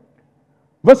Israel.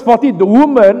 Verse 14, the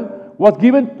woman was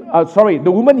given,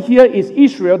 the woman here is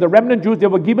Israel, the remnant Jews. They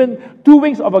were given 2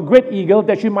 wings of a great eagle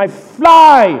that she might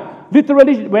fly.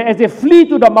 Literally, as they flee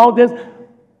to the mountains,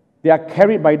 they are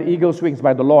carried by the eagle's wings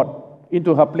by the Lord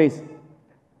into her place,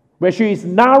 where she is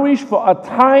nourished for a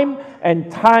time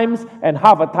and times and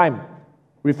half a time,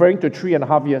 referring to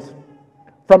 3.5 years,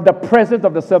 from the presence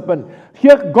of the serpent.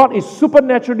 Here, God is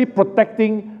supernaturally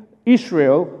protecting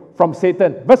Israel from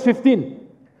Satan. Verse 15,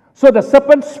 so the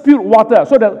serpent spewed water.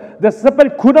 So the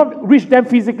serpent could not reach them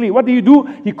physically. What did he do?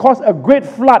 He caused a great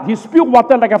flood. He spewed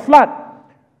water like a flood.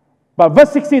 But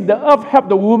verse 16, the earth helped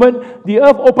the woman. The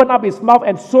earth opened up its mouth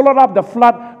and swallowed up the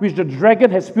flood which the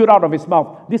dragon had spewed out of his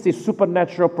mouth. This is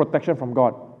supernatural protection from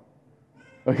God.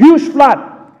 A huge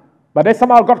flood. But then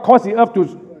somehow God caused the earth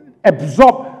to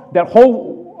absorb that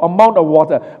whole amount of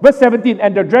water. Verse 17,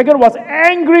 and the dragon was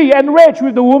angry and enraged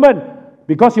with the woman,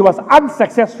 because he was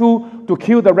unsuccessful to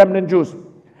kill the remnant Jews.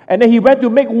 And then he went to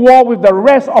make war with the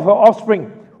rest of her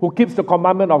offspring, who keeps the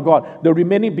commandment of God, the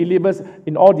remaining believers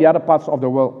in all the other parts of the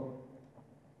world.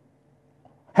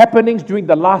 Happenings during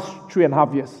the last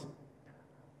 3.5 years.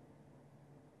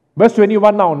 Verse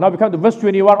 21 now. Now we come to verse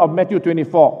 21 of Matthew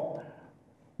 24.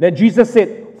 Then Jesus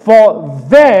said, for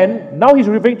then, now he's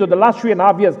referring to the last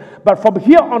 3.5 years, but from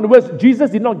here onwards,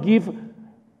 Jesus did not give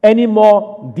any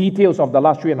more details of the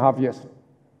last 3.5 years.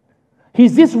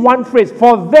 He's this one phrase,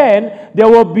 for then there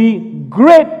will be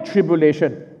great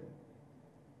tribulation.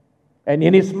 And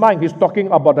in his mind, he's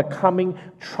talking about the coming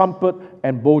trumpet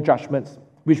and bowl judgments,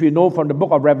 which we know from the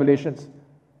book of Revelations,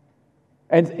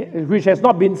 and which has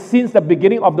not been since the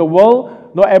beginning of the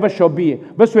world, nor ever shall be.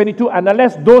 Verse 22, and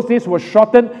unless those days were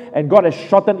shortened, and God has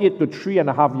shortened it to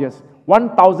 3.5 years,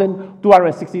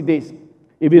 1,260 days.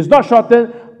 If it's not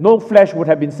shortened, no flesh would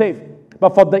have been saved.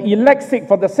 But for the elect's sake,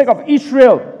 for the sake of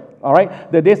Israel, all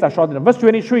right, the days are shortened. Verse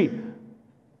 23,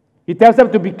 he tells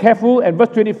them to be careful. And verse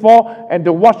 24, and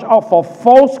to watch out for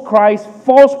false Christs,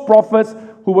 false prophets,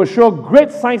 who will show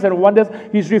great signs and wonders.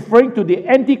 He's referring to the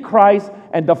Antichrist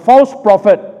and the false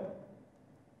prophet.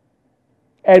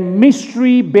 And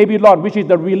mystery Babylon, which is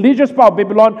the religious part of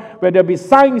Babylon, where there'll be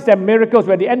signs and miracles,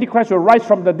 where the Antichrist will rise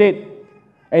from the dead.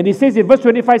 And he says in verse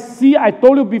 25, see, I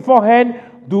told you beforehand,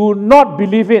 do not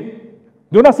believe it.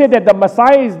 Do not say that the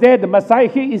Messiah is there, the Messiah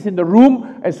here is in the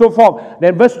room, and so forth.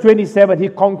 Then verse 27, he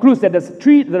concludes that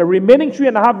the remaining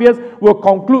 3.5 years will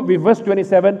conclude with verse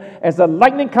 27, as the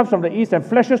lightning comes from the east and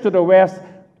flashes to the west,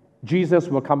 Jesus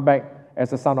will come back as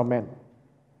the Son of Man.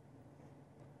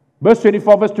 Verse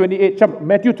 24, verse 28,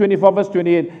 Matthew 24, verse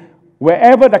 28,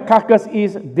 wherever the carcass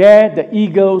is, there the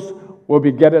eagles will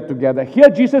be gathered together. Here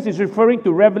Jesus is referring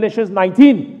to Revelation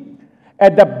 19,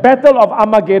 at the battle of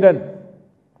Armageddon.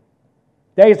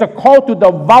 There is a call to the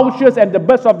vultures and the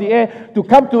birds of the air to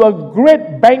come to a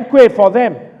great banquet for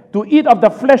them, to eat of the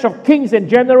flesh of kings and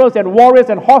generals and warriors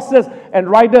and horses and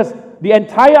riders. The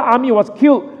entire army was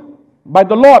killed by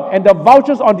the Lord, and the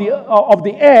vultures of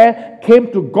the air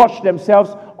came to gorge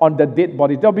themselves on the dead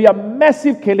bodies. There will be a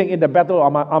massive killing in the battle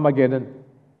of Armageddon.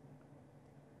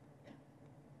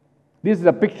 This is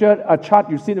a picture, a chart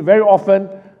you've seen very often,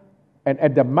 and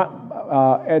at the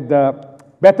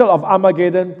battle of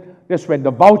Armageddon, that's when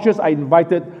the vultures are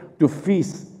invited to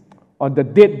feast on the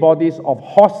dead bodies of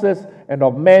horses and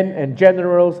of men and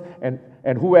generals and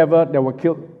whoever that were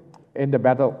killed in the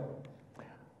battle.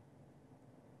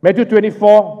 Matthew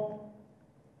 24,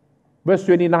 verse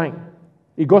 29.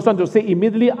 He goes on to say,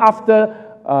 immediately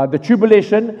after the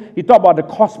tribulation, he talked about the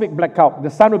cosmic blackout. The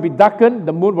sun will be darkened,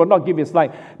 the moon will not give its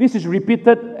light. This is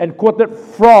repeated and quoted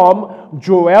from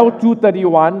Joel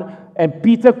 2:31, and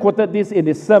Peter quoted this in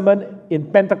his sermon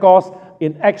in Pentecost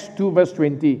in Acts 2 verse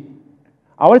 20.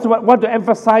 I want to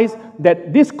emphasize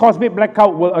that this cosmic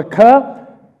blackout will occur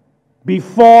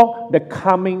before the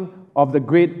coming of the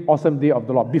great awesome day of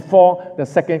the Lord, before the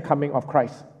second coming of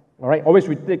Christ. All right, always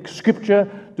we take Scripture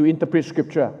to interpret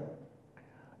Scripture.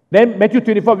 Then Matthew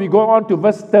 24, we go on to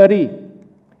verse 30.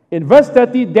 In verse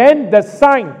 30, then the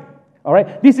sign, all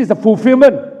right, this is a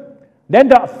fulfillment. Then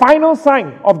the final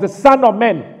sign of the Son of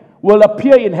Man will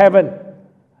appear in heaven.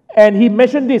 And he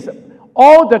mentioned this,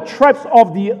 all the tribes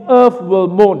of the earth will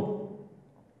mourn.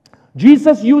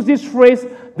 Jesus used this phrase,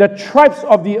 the tribes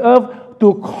of the earth,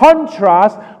 to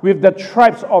contrast with the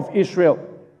tribes of Israel.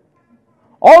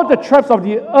 All the tribes of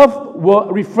the earth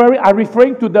are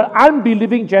referring to the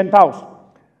unbelieving Gentiles,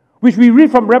 which we read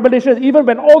from Revelation. Even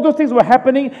when all those things were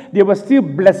happening, they were still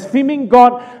blaspheming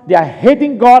God, they are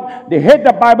hating God, they hate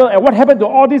the Bible. And what happened to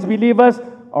all these believers?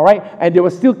 All right, and they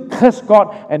will still curse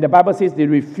God, and the Bible says they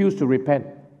refuse to repent.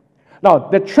 Now,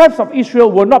 the tribes of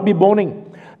Israel will not be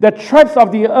mourning. The tribes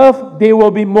of the earth, they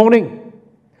will be mourning.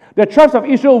 The tribes of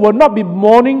Israel will not be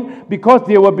mourning because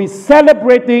they will be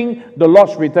celebrating the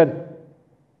Lord's return.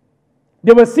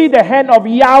 They will see the hand of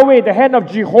Yahweh, the hand of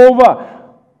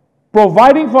Jehovah,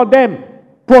 providing for them,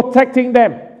 protecting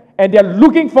them, and they are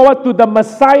looking forward to the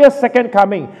Messiah's second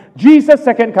coming, Jesus'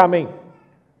 second coming.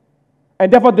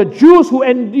 And therefore, the Jews who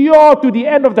endure to the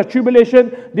end of the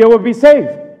tribulation, they will be saved.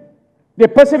 They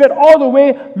persevered all the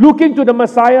way looking to the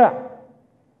Messiah,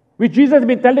 which Jesus has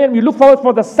been telling them, we look forward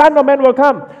for the Son of Man will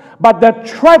come. But the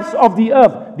tribes of the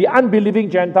earth, the unbelieving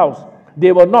Gentiles,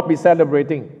 they will not be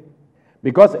celebrating,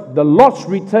 because the Lord's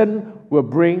return will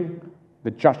bring the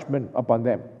judgment upon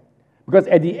them. Because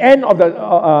at the end of that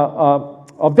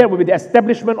will be the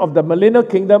establishment of the millennial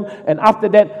kingdom, and after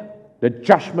that, the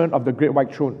judgment of the great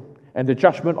white throne and the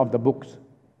judgment of the books.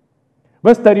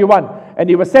 Verse 31, and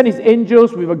he will send his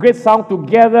angels with a great sound to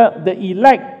gather the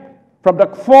elect from the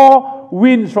four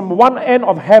winds, from one end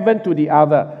of heaven to the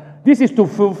other. This is to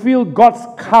fulfill God's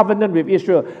covenant with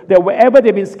Israel, that wherever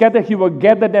they've been scattered, he will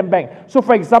gather them back. So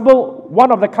for example,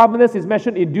 one of the covenants is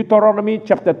mentioned in Deuteronomy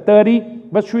chapter 30,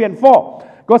 verse 3 and 4.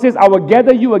 God says, I will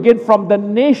gather you again from the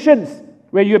nations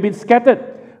where you have been scattered.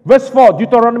 Verse 4,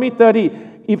 Deuteronomy 30,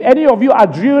 if any of you are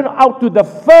driven out to the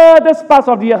furthest parts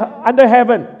of the under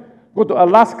heaven, go to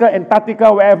Alaska,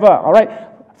 Antarctica, wherever, all right?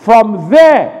 From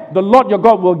there, the Lord your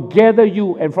God will gather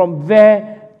you, and from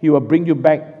there, he will bring you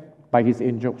back by his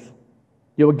angels.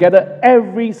 He will gather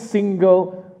every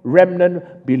single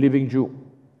remnant believing Jew.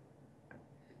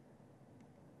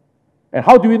 And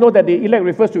how do we know that the elect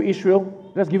refers to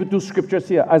Israel? Let's give you two scriptures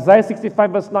here. Isaiah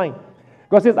 65 verse 9.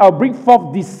 God says, I'll bring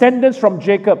forth descendants from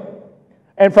Jacob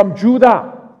and from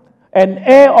Judah, an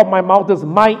heir of my mountains.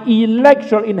 My elect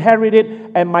shall inherit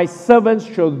it, and my servants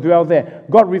shall dwell there.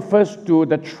 God refers to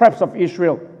the tribes of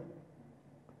Israel,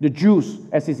 the Jews,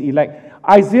 as his elect.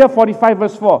 Isaiah 45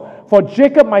 verse 4. For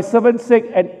Jacob my servant's sake,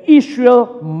 and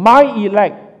Israel my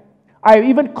elect, I have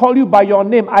even called you by your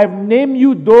name. I have named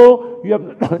you, though you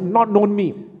have not known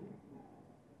me.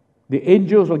 The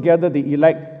angels will gather the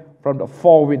elect from the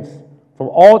four winds, from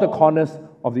all the corners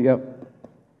of the earth.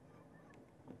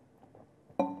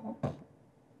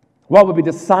 What will be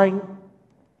the sign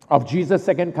of Jesus'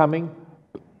 second coming?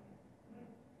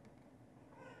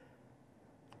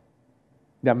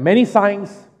 There are many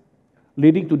signs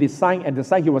leading to this sign, and the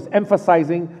sign he was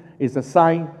emphasizing is the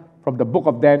sign from the book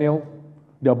of Daniel,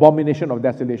 the abomination of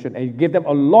desolation. And he gave them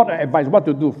a lot of advice what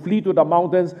to do. Flee to the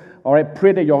mountains, all right,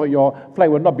 pray that your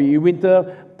flight will not be in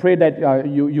winter, pray that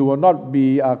you will not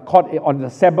be caught on the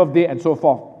Sabbath day, and so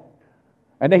forth.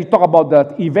 And then he talked about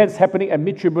the events happening at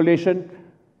mid-tribulation,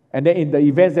 and then in the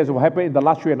events that will happen in the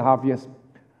last 3.5 years.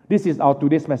 This is our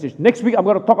today's message. Next week, I'm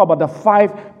going to talk about the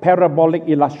 5 parabolic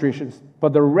illustrations for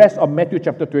the rest of Matthew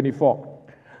chapter 24.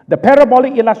 The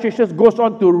parabolic illustrations goes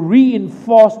on to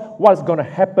reinforce what's going to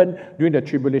happen during the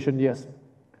tribulation years.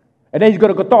 And then he's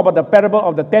going to talk about the parable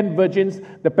of the 10 virgins,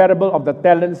 the parable of the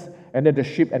talents, and then the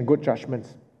sheep and goat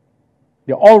judgments.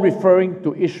 They're all referring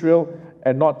to Israel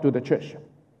and not to the church.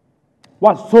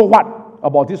 So what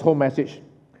about this whole message?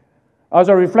 As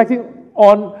I was reflecting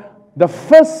on the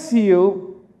first seal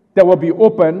that will be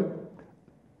opened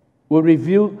will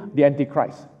reveal the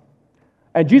Antichrist.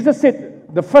 And Jesus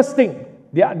said the first thing,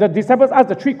 the disciples asked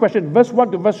the 3 questions, verse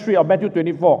 1 to verse 3 of Matthew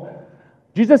 24.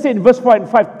 Jesus said in verse 4 and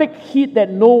 5, take heed that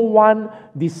no one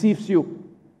deceives you.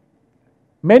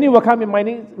 Many will come in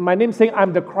my name saying,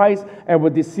 I'm the Christ, and will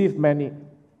deceive many.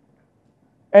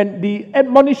 And the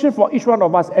admonition for each one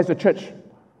of us as a church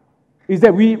is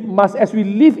that we must, as we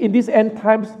live in these end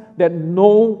times, that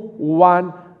no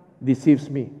one deceives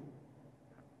me.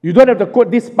 You don't have to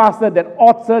quote this pastor, that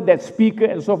author, that speaker,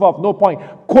 and so forth. No point.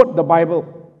 Quote the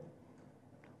Bible.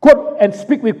 Quote and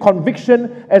speak with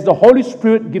conviction as the Holy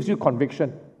Spirit gives you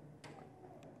conviction.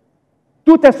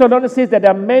 2 Thessalonians says that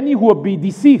there are many who will be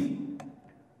deceived.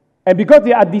 And because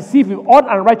they are deceived with all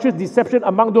unrighteous deception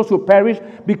among those who perish,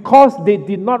 because they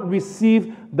did not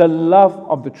receive the love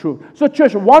of the truth. So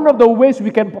church, one of the ways we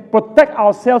can protect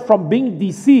ourselves from being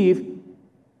deceived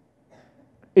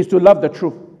is to love the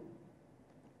truth.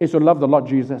 Is to love the Lord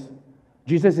Jesus.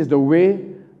 Jesus is the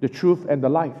way, the truth, and the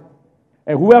life.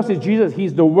 And who else is Jesus?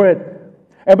 He's the Word.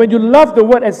 And when you love the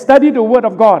Word and study the Word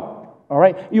of God, all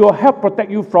right, it will help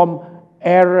protect you from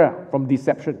error, from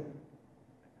deception.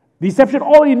 Deception,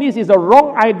 all it needs is a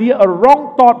wrong idea, a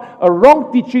wrong thought, a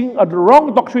wrong teaching, a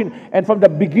wrong doctrine. And from the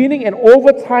beginning and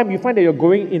over time, you find that you're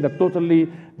going in a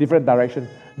totally different direction.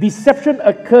 Deception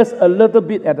occurs a little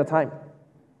bit at a time.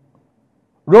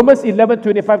 Romans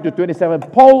 11:25 to 27,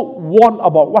 Paul warned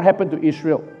about what happened to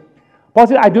Israel. Paul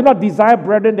said, I do not desire,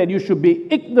 brethren, that you should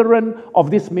be ignorant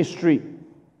of this mystery,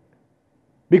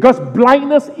 because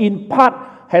blindness in part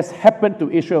has happened to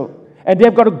Israel, and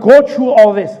they've got to go through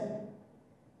all this.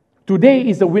 Today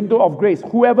is the window of grace.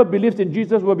 Whoever believes in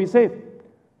Jesus will be saved.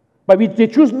 But if they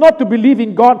choose not to believe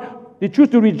in God, they choose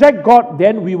to reject God,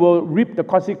 then we will reap the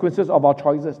consequences of our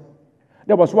choices.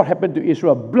 That was what happened to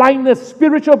Israel. Blindness,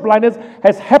 spiritual blindness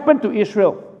has happened to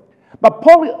Israel. But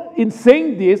Paul, in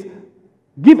saying this,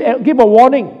 give a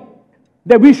warning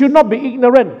that we should not be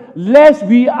ignorant, lest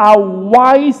we are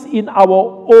wise in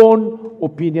our own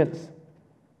opinions.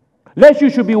 Lest you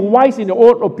should be wise in your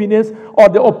own opinions, or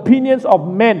the opinions of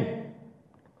men,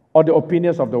 or the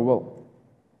opinions of the world.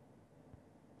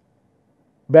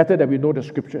 Better that we know the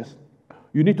scriptures.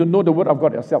 You need to know the word of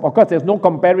God yourself. Of course, there's no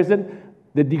comparison.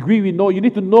 The degree we know, you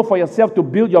need to know for yourself to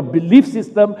build your belief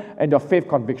system and your faith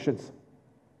convictions.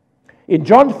 In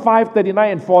John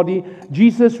 5:39 and 40,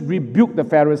 Jesus rebuked the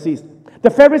Pharisees. The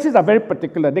Pharisees are very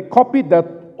particular. They copied the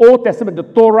Old Testament, the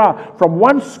Torah, from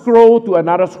one scroll to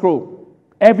another scroll.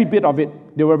 Every bit of it.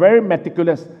 They were very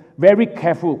meticulous, very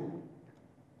careful.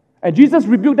 And Jesus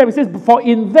rebuked them. He says, for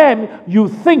in them you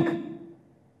think.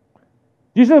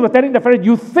 Jesus was telling the Pharisees,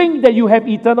 you think that you have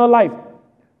eternal life.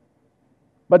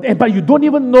 But you don't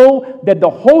even know that the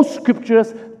whole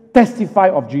scriptures testify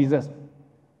of Jesus.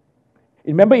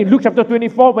 Remember in Luke chapter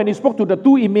 24, when he spoke to the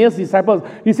 2 Emmaus disciples,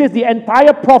 he says the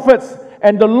entire prophets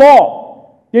and the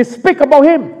law, they speak about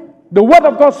him. The word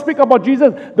of God speaks about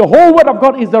Jesus. The whole word of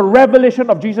God is the revelation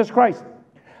of Jesus Christ.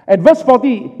 And verse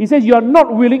 40, he says, you are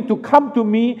not willing to come to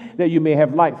me that you may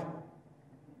have life.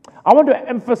 I want to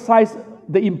emphasize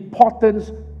the importance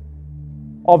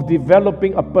of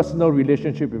developing a personal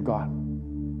relationship with God.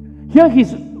 Here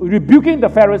he's rebuking the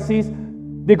Pharisees.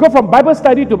 They go from Bible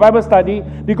study to Bible study.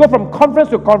 They go from conference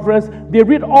to conference. They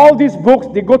read all these books.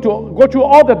 They go through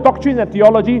all the doctrine and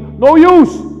theology. No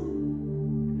use.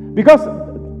 Because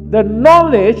the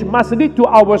knowledge must lead to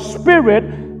our spirit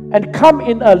and come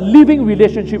in a living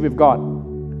relationship with God.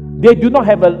 They do not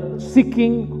have a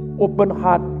seeking, open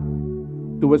heart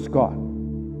towards God.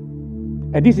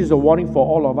 And this is a warning for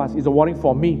all of us. It's a warning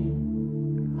for me.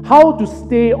 How to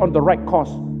stay on the right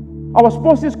course. I was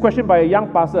posed this question by a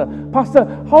young pastor. Pastor,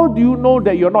 how do you know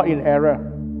that you're not in error?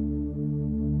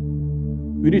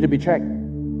 You need to be checked.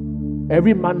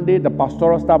 Every Monday, the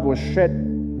pastoral staff will shed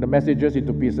the messages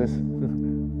into pieces.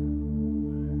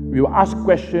 We will ask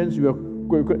questions. We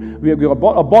have a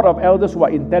board of elders who are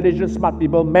intelligent, smart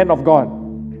people, men of God.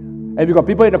 And we've got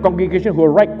people in the congregation who will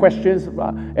write questions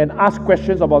and ask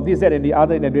questions about this, that, and the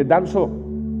other, and they've done so.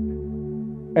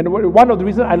 And one of the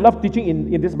reasons I love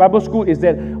teaching in this Bible school is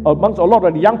that amongst a lot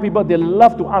of the young people, they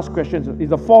love to ask questions.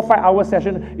 It's a 4-5 hour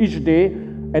session each day,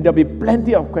 and there'll be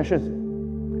plenty of questions.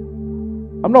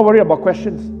 I'm not worried about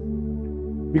questions,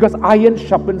 because iron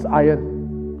sharpens iron.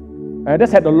 And I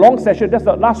just had a long session just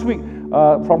last week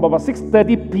from about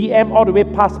 6:30 p.m. all the way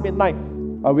past midnight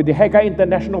with the Haggai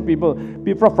International people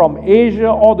from Asia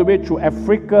all the way through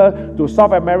Africa to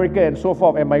South America and so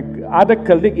forth. And my other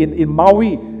colleague in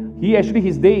Maui,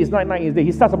 his day is not night, his day.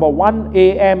 He starts about 1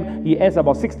 a.m., he ends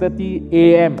about 6:30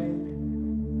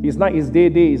 a.m. His night is day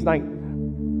is night.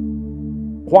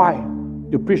 Why?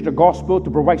 To preach the gospel, to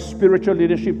provide spiritual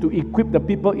leadership, to equip the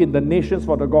people in the nations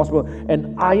for the gospel.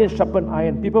 And iron sharpen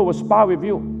iron. People will spar with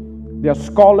you. They are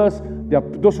scholars, they are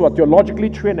those who are theologically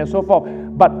trained and so forth.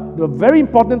 But the very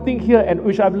important thing here, and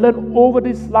which I've learned over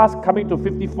this last coming to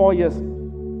 54 years,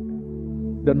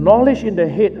 the knowledge in the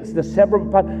head, the cerebral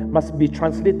part, must be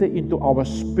translated into our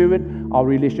spirit, our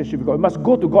relationship with God. We must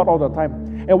go to God all the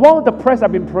time. And while the prayers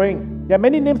I've been praying, there are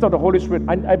many names of the Holy Spirit.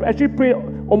 I actually pray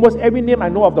almost every name I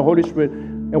know of the Holy Spirit.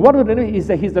 And one of the names is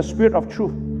that He's the Spirit of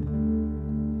truth.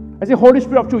 I say, Holy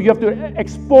Spirit of truth, you have to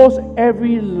expose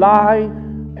every lie,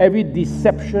 every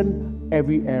deception,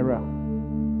 every error.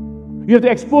 You have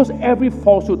to expose every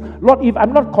falsehood. Lord, if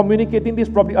I'm not communicating this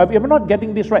properly, if I'm not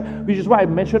getting this right, which is why I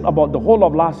mentioned about the whole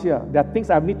of last year, there are things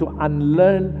I need to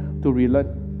unlearn to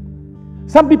relearn.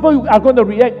 Some people are going to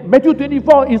react, Matthew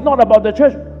 24 is not about the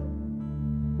church.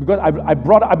 Because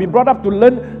I've been brought up to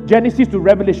learn Genesis to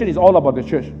Revelation is all about the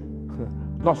church.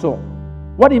 Not so.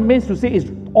 What it means to say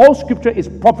is all scripture is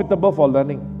profitable for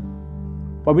learning.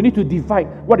 But we need to divide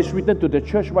what is written to the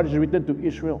church, what is written to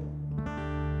Israel.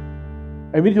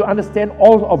 And we need to understand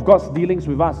all of God's dealings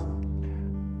with us.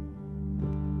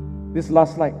 This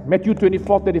last slide, Matthew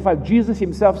 24:35. Jesus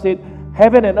Himself said,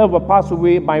 heaven and earth will pass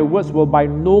away, my words will by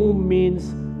no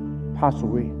means pass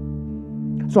away.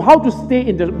 So how to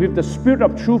stay with the spirit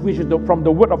of truth, which is from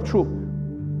the word of truth?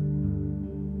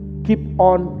 Keep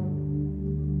on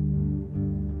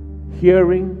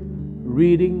hearing,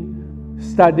 reading,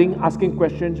 studying, asking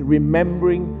questions,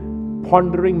 remembering,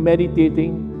 pondering,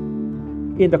 meditating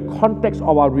in the context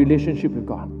of our relationship with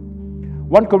God.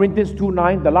 1 Corinthians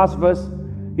 2:9, the last verse,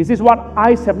 it says, what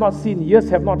eyes have not seen, ears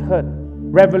have not heard,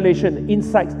 revelation,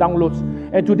 insights, downloads.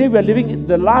 And today we are living in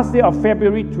the last day of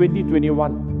February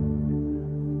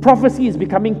 2021. Prophecy is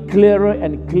becoming clearer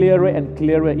and clearer and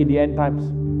clearer in the end times.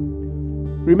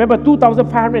 Remember,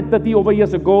 2,530 over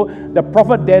years ago, the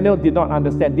prophet Daniel did not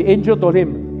understand. The angel told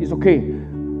him, it's okay.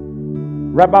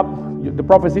 Wrap up, the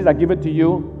prophecies are given to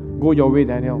you. Go your way,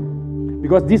 Daniel.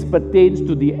 Because this pertains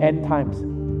to the end times.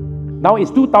 Now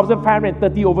it's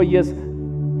 2,530 over years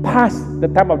past the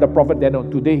time of the prophet Daniel.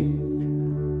 Today,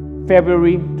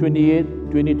 February 28,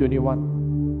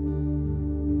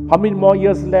 2021. How many more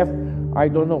years left? I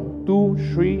don't know. 2,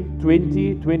 3,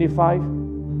 20, 25.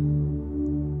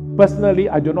 Personally,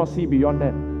 I do not see beyond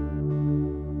that.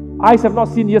 Eyes have not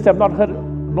seen, ears have not heard,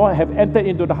 nor have entered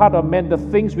into the heart of man the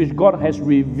things which God has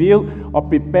revealed or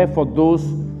prepared for those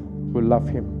who love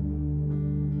Him.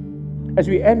 As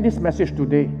we end this message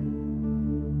today,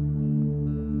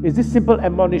 is this simple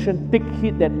admonition: take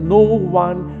heed that no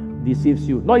one deceives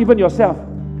you, not even yourself,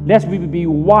 lest we be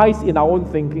wise in our own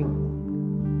thinking.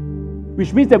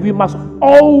 Which means that we must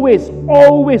always,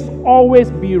 always,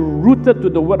 always be rooted to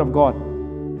the Word of God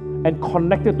and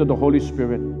connected to the Holy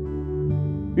Spirit.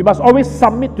 We must always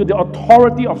submit to the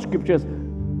authority of Scriptures,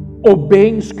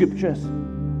 obeying Scriptures,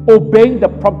 obeying the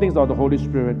promptings of the Holy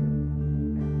Spirit.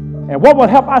 And what will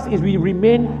help us is we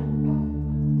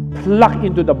remain plugged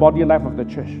into the body life of the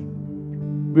church.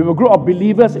 We will grow of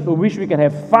believers in which we can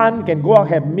have fun, can go out,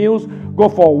 have meals, go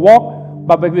for a walk,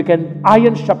 but we can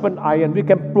iron sharpen iron. We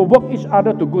can provoke each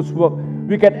other to good work.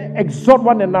 We can exhort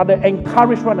one another,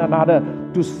 encourage one another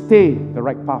to stay the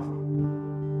right path.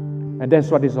 And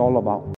that's what it's all about.